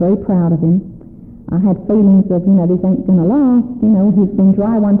 and I was very proud of him. I had feelings of, this ain't going to last. He's been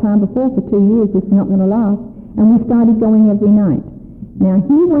dry one time before for 2 years. This is not going to last. And we started going every night. Now,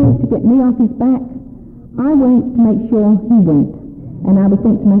 he went to get me off his back. I went to make sure he went. And I would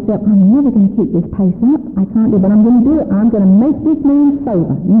think to myself, I'm never going to keep this pace up. I can't do it, but I'm going to do it. I'm going to make this man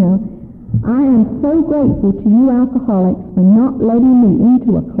sober, I am so grateful to you alcoholics for not letting me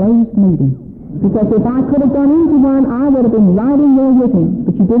into a closed meeting. Because if I could have gone into one, I would have been right in there with him.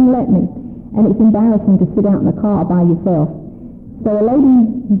 But you didn't let me. And it's embarrassing to sit out in the car by yourself. So a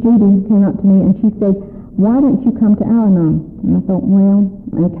lady, Judy, came up to me and she said, why don't you come to Al-Anon? And I thought, well,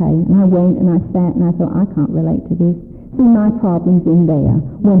 okay. And I went and I sat and I thought, I can't relate to this. See my problems in there.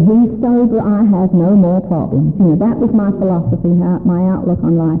 When he's sober, I have no more problems. That was my philosophy, my outlook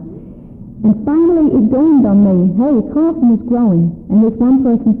on life. And finally it dawned on me, hey, Carlton is growing. And this one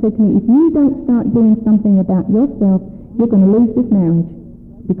person said to me, if you don't start doing something about yourself, you're going to lose this marriage.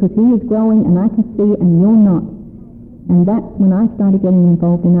 Because he is growing and I can see it and you're not. And that's when I started getting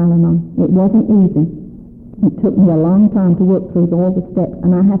involved in Al-Anon. It wasn't easy. It took me a long time to work through all the steps,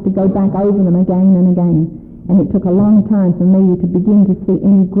 and I had to go back over them again and again. And it took a long time for me to begin to see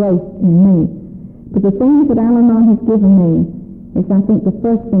any growth in me. But the things that Al-Anon has given me is, I think the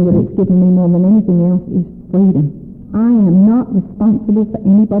first thing that it's given me more than anything else is freedom. I am not responsible for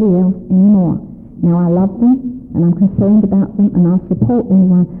anybody else anymore. Now I love them, and I'm concerned about them, and I'll support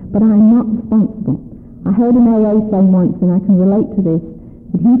anyone, but I'm not responsible. I heard an AA say once, and I can relate to this,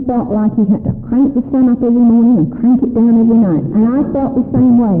 that he felt like he had to crank the sun up every morning and crank it down every night. And I felt the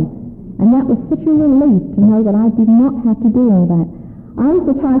same way. And that was such a relief to know that I did not have to do all that. I was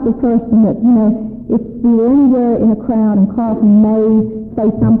the type of person that, if we were anywhere in a crowd and Carlton may say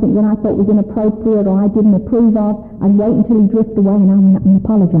something that I thought was inappropriate or I didn't approve of, I'd wait until he drifted away and I went up and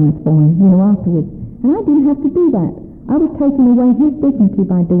apologized for him, afterwards. And I didn't have to do that. I was taking away his dignity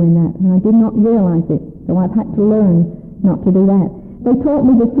by doing that, and I did not realize it. So I've had to learn not to do that. They taught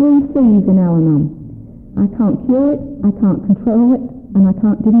me the 3 C's in Al-Anon. I can't cure it, I can't control it, and I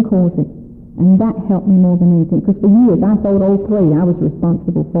didn't cause it. And that helped me more than anything, because for years I thought all three I was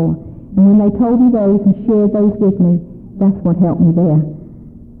responsible for. And when they told me those and shared those with me, that's what helped me there.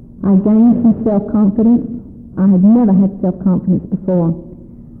 I gained some self-confidence. I had never had self-confidence before.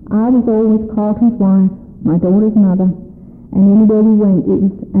 I was always Carlton's wife, my daughter's mother, and anywhere we went,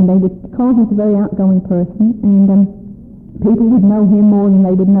 Carlton's a very outgoing person, and people would know him more than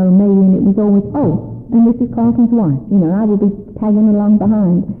they would know me, and it was always, oh, and this is Carlton's wife. I would be tagging along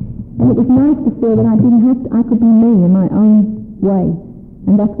behind. And it was nice to feel that I could be me in my own way.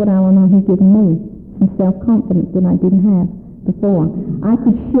 And that's what Al-Anon has given me, some self-confidence that I didn't have before. I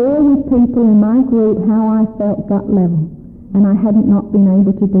could share with people in my group how I felt gut level, and I hadn't not been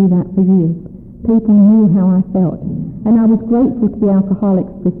able to do that for years. People knew how I felt. And I was grateful to the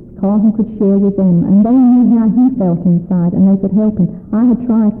alcoholics because Carlton could share with them, and they knew how he felt inside, and they could help him. I had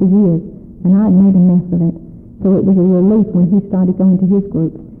tried for years, and I had made a mess of it. So it was a relief when he started going to his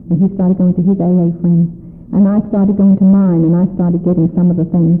groups, and he started going to his AA friends, and I started going to mine, and I started getting some of the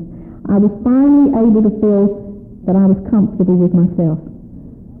things. I was finally able to feel that I was comfortable with myself.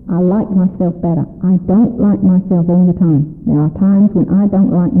 I like myself better. I don't like myself all the time. There are times when I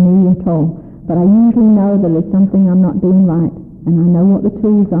don't like me at all, but I usually know that there's something I'm not doing right, and I know what the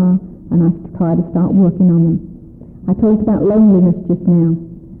tools are, and I try to start working on them. I talked about loneliness just now.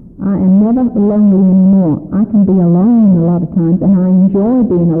 I am never lonely anymore. I can be alone a lot of times, and I enjoy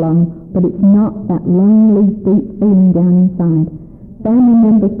being alone, but it's not that lonely, deep feeling down inside. Family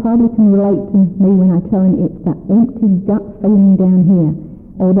members probably can relate to me when I tell them it's that empty gut feeling down here,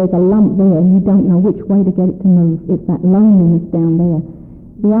 or there's a lump there and you don't know which way to get it to move. It's that loneliness down there.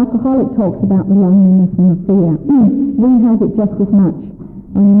 The alcoholic talks about the loneliness and the fear. We have it just as much,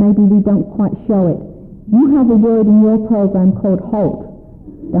 only maybe we don't quite show it. You have a word in your program called HALT.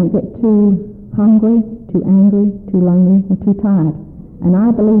 Don't get too hungry, too angry, too lonely, or too tired. And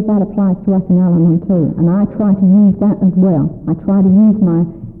I believe that applies to us in Al-Anon too. And I try to use that as well. I try to use my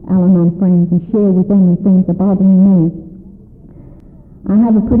Al-Anon friends and share with them the things that are bothering me. I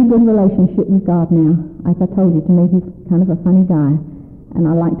have a pretty good relationship with God now. As I told you, to me he's kind of a funny guy. And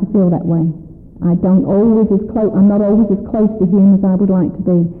I like to feel that way. I'm not always as close to him as I would like to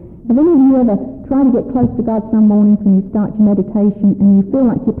be. Have any of you ever tried to get close to God some mornings when you start your meditation and you feel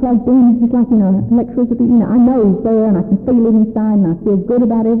like you're plugged in? It's like, electricity, I know he's there and I can feel it inside and I feel good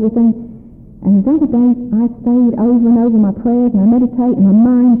about everything. And the other days I've stayed over and over my prayers and I meditate and my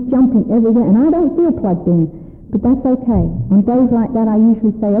mind's jumping everywhere and I don't feel plugged in. But that's okay. On days like that I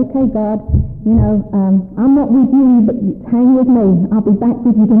usually say, okay God, I'm not with you, but hang with me. I'll be back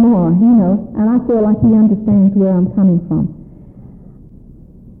with you tomorrow, and I feel like he understands where I'm coming from.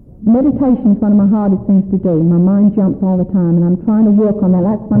 Meditation is one of my hardest things to do. My mind jumps all the time, and I'm trying to work on that.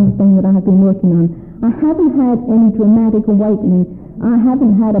 That's one of the things that I have been working on. I haven't had any dramatic awakening. I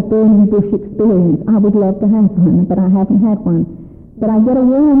haven't had a burning bush experience. I would love to have one, but I haven't had one. But I get a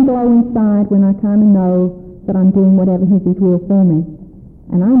warm glow inside when I kind of know that I'm doing whatever is his will for me.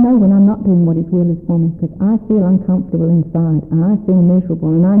 And I know when I'm not doing what his will is for me, because I feel uncomfortable inside, and I feel miserable,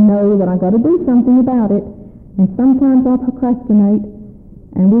 and I know that I've got to do something about it. And sometimes I procrastinate.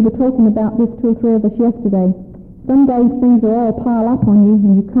 And we were talking about this, 2 or 3 of us yesterday. Some days things will all pile up on you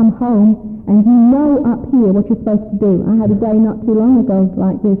and you come home and you know up here what you're supposed to do. I had a day not too long ago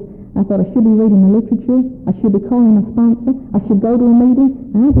like this. I thought I should be reading the literature, I should be calling a sponsor, I should go to a meeting,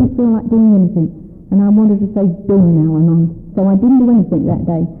 and I didn't feel like doing anything. And I wanted to say, doing Al-Anon. So I didn't do anything that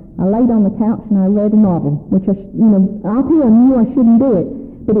day. I laid on the couch and I read a novel, which up here I knew I shouldn't do it,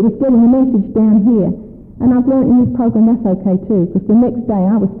 but it was getting a message down here. And I've learned in this program that's okay too, because the next day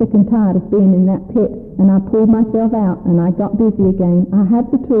I was sick and tired of being in that pit, and I pulled myself out and I got busy again. I have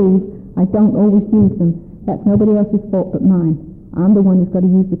the tools, I don't always use them. That's nobody else's fault but mine. I'm the one who's got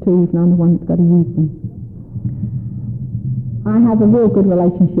to use the tools, and I'm the one that's got to use them. I have a real good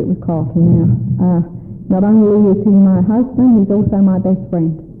relationship with Carlton now. Not only is he my husband, he's also my best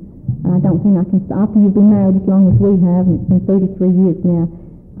friend. And I don't think I can, after you've been married as long as we have, and it's been 33 years now,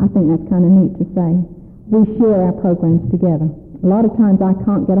 I think that's kind of neat to say. We share our programs together. A lot of times I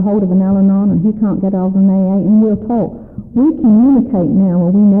can't get a hold of an Al-Anon and he can't get a hold of an AA, and we'll talk. We communicate now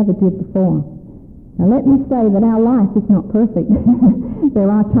where we never did before. Now let me say that our life is not perfect.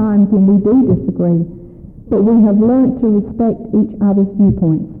 There are times when we do disagree, but we have learned to respect each other's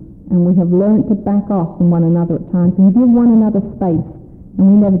viewpoints, and we have learned to back off from one another at times and give one another space, and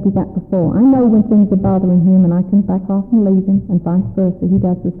we never did that before. I know when things are bothering him and I can back off and leave him, and vice versa. He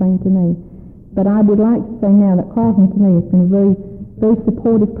does the same to me. But I would like to say now that Carlton to me has been a very, very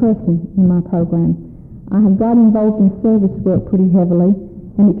supportive person in my program. I have got involved in service work pretty heavily,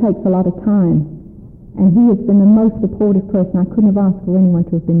 and it takes a lot of time. And he has been the most supportive person. I couldn't have asked for anyone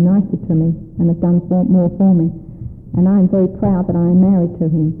to have been nicer to me and have done more for me. And I am very proud that I am married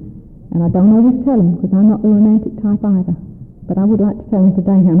to him. And I don't always tell him because I'm not the romantic type either. But I would like to tell him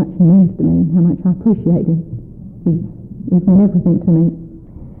today how much he means to me and how much I appreciate him. He's been everything to me.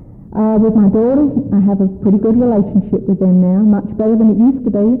 With my daughters, I have a pretty good relationship with them now, much better than it used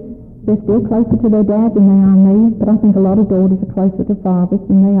to be. They're still closer to their dad than they are me, but I think a lot of daughters are closer to fathers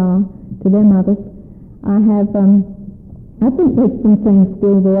than they are to their mothers. I think there's some things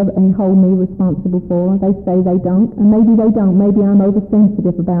still there that they hold me responsible for. They say they don't, and maybe they don't. Maybe I'm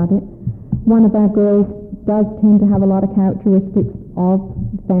oversensitive about it. One of our girls does tend to have a lot of characteristics of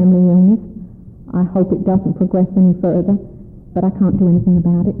family illness. I hope it doesn't progress any further, but I can't do anything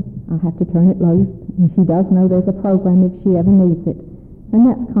about it. I have to turn it loose, and she does know there's a program if she ever needs it. And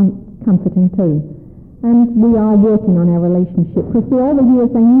that's comforting too. And we are working on our relationship. Because through all the years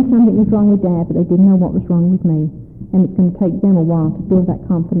they knew something was wrong with Dad, but they didn't know what was wrong with me. And it's going to take them a while to build that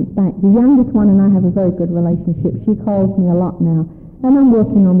confidence back. The youngest one and I have a very good relationship. She calls me a lot now. And I'm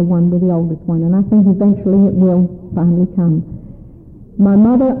working on the one with the oldest one. And I think eventually it will finally come. My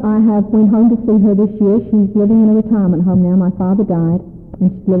mother, I went home to see her this year. She's living in a retirement home now. My father died, and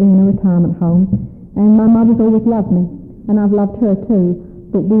she's living in a retirement home. And my mother's always loved me, and I've loved her too.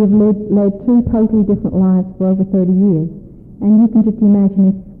 But we have led two totally different lives for over 30 years. And you can just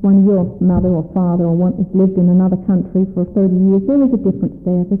imagine if one of your mother or father or one has lived in another country for 30 years, there is a difference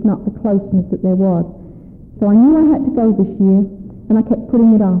there. There's not the closeness that there was. So I knew I had to go this year, and I kept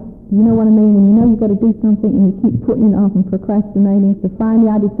putting it off. You know what I mean? When you know you've got to do something and you keep putting it off and procrastinating. So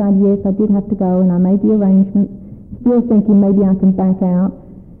finally I decided, yes, I did have to go, and I made the arrangements, still thinking maybe I can back out.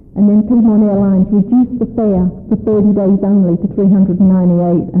 And then Piedmont Airlines reduced the fare for 30 days only to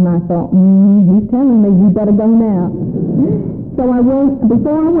 $398, and I thought, he's telling me you better go now. So I went.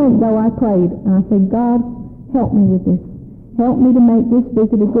 Before I went, though, I prayed, and I said, God, help me with this. Help me to make this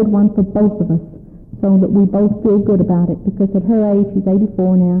visit a good one for both of us, so that we both feel good about it, because at her age, she's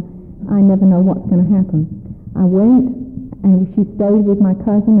 84 now, I never know what's going to happen. I went, and she stayed with my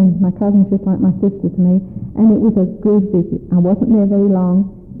cousin, and my cousin's just like my sister to me, and it was a good visit. I wasn't there very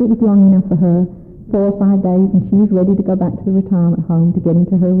long. It was long enough for her, 4 or 5 days, and she was ready to go back to the retirement home to get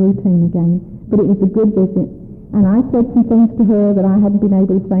into her routine again. But it was a good visit. And I said some things to her that I hadn't been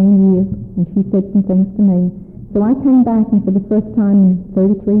able to say in years, and she said some things to me. So I came back, and for the first time in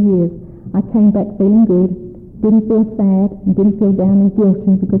 33 years, I came back feeling good, didn't feel sad, and didn't feel down and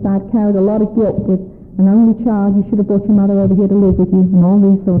guilty, because I'd carried a lot of guilt with an only child, you should have brought your mother over here to live with you, and all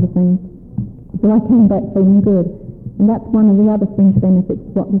these sort of things. So I came back feeling good. And that's one of the other fringe benefits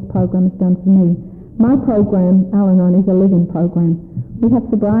of what this program has done for me. My program, Al-Anon, is a living program. We have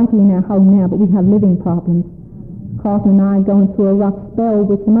sobriety in our home now, but we have living problems. Carlton and I are going through a rough spell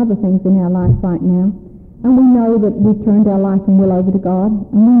with some other things in our life right now. And we know that we've turned our life and will over to God.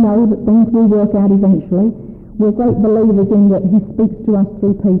 And we know that things will work out eventually. We're great believers in that He speaks to us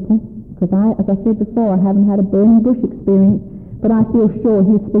through people. Because as I said before, I haven't had a burning bush experience, but I feel sure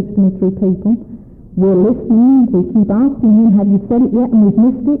He speaks to me through people. We're listening, we keep asking Him, have you said it yet? And we've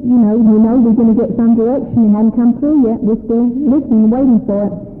missed it, we know we're going to get some direction, He hadn't come through yet, we're still listening, waiting for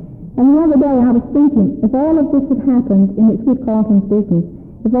it. And the other day I was thinking, if all of this had happened, and it's with Carlton's business,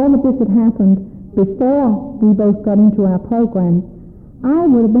 if all of this had happened before we both got into our program, I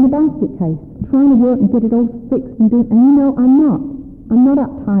would have been a basket case, trying to work and get it all fixed and do it. And I'm not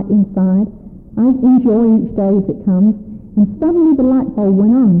uptight inside. I enjoy each day as it comes, and suddenly the light bulb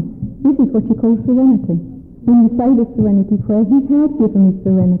went on. This is what you call serenity. When you say the serenity prayer, He has given me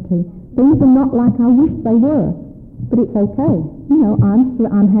serenity. Things are not like I wish they were, but it's okay.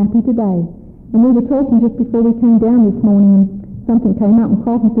 I'm happy today. And we were talking just before we came down this morning, and something came up, and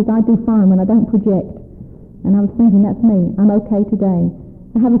Carlton says, I do fine when I don't project. And I was thinking, that's me. I'm okay today.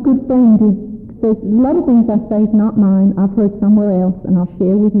 I have a good friend who says, a lot of things I say is not mine. I've heard somewhere else, and I'll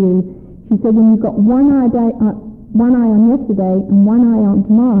share with you. She said, when you've got one eye on yesterday and one eye on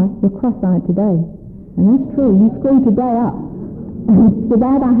tomorrow, you're cross-eyed today. And that's true. You screw today up. And for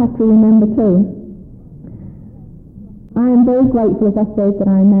that I have to remember too. I am very grateful, as I said,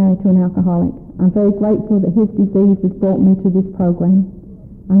 that I am married to an alcoholic. I'm very grateful that his disease has brought me to this program.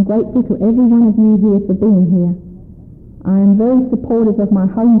 I'm grateful to every one of you here for being here. I am very supportive of my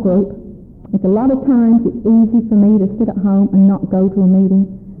home group. It's a lot of times it's easy for me to sit at home and not go to a meeting.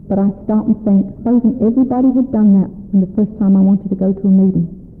 But I stop and think, supposing everybody had done that from the first time I wanted to go to a meeting,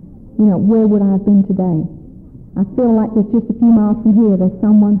 where would I have been today? I feel like there's just a few miles from here, there's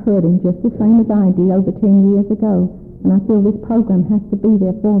someone hurting just the same as I did over 10 years ago, and I feel this program has to be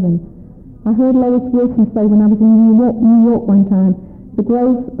there for them. I heard Lois Wilson say when I was in New York one time, the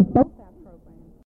growth of both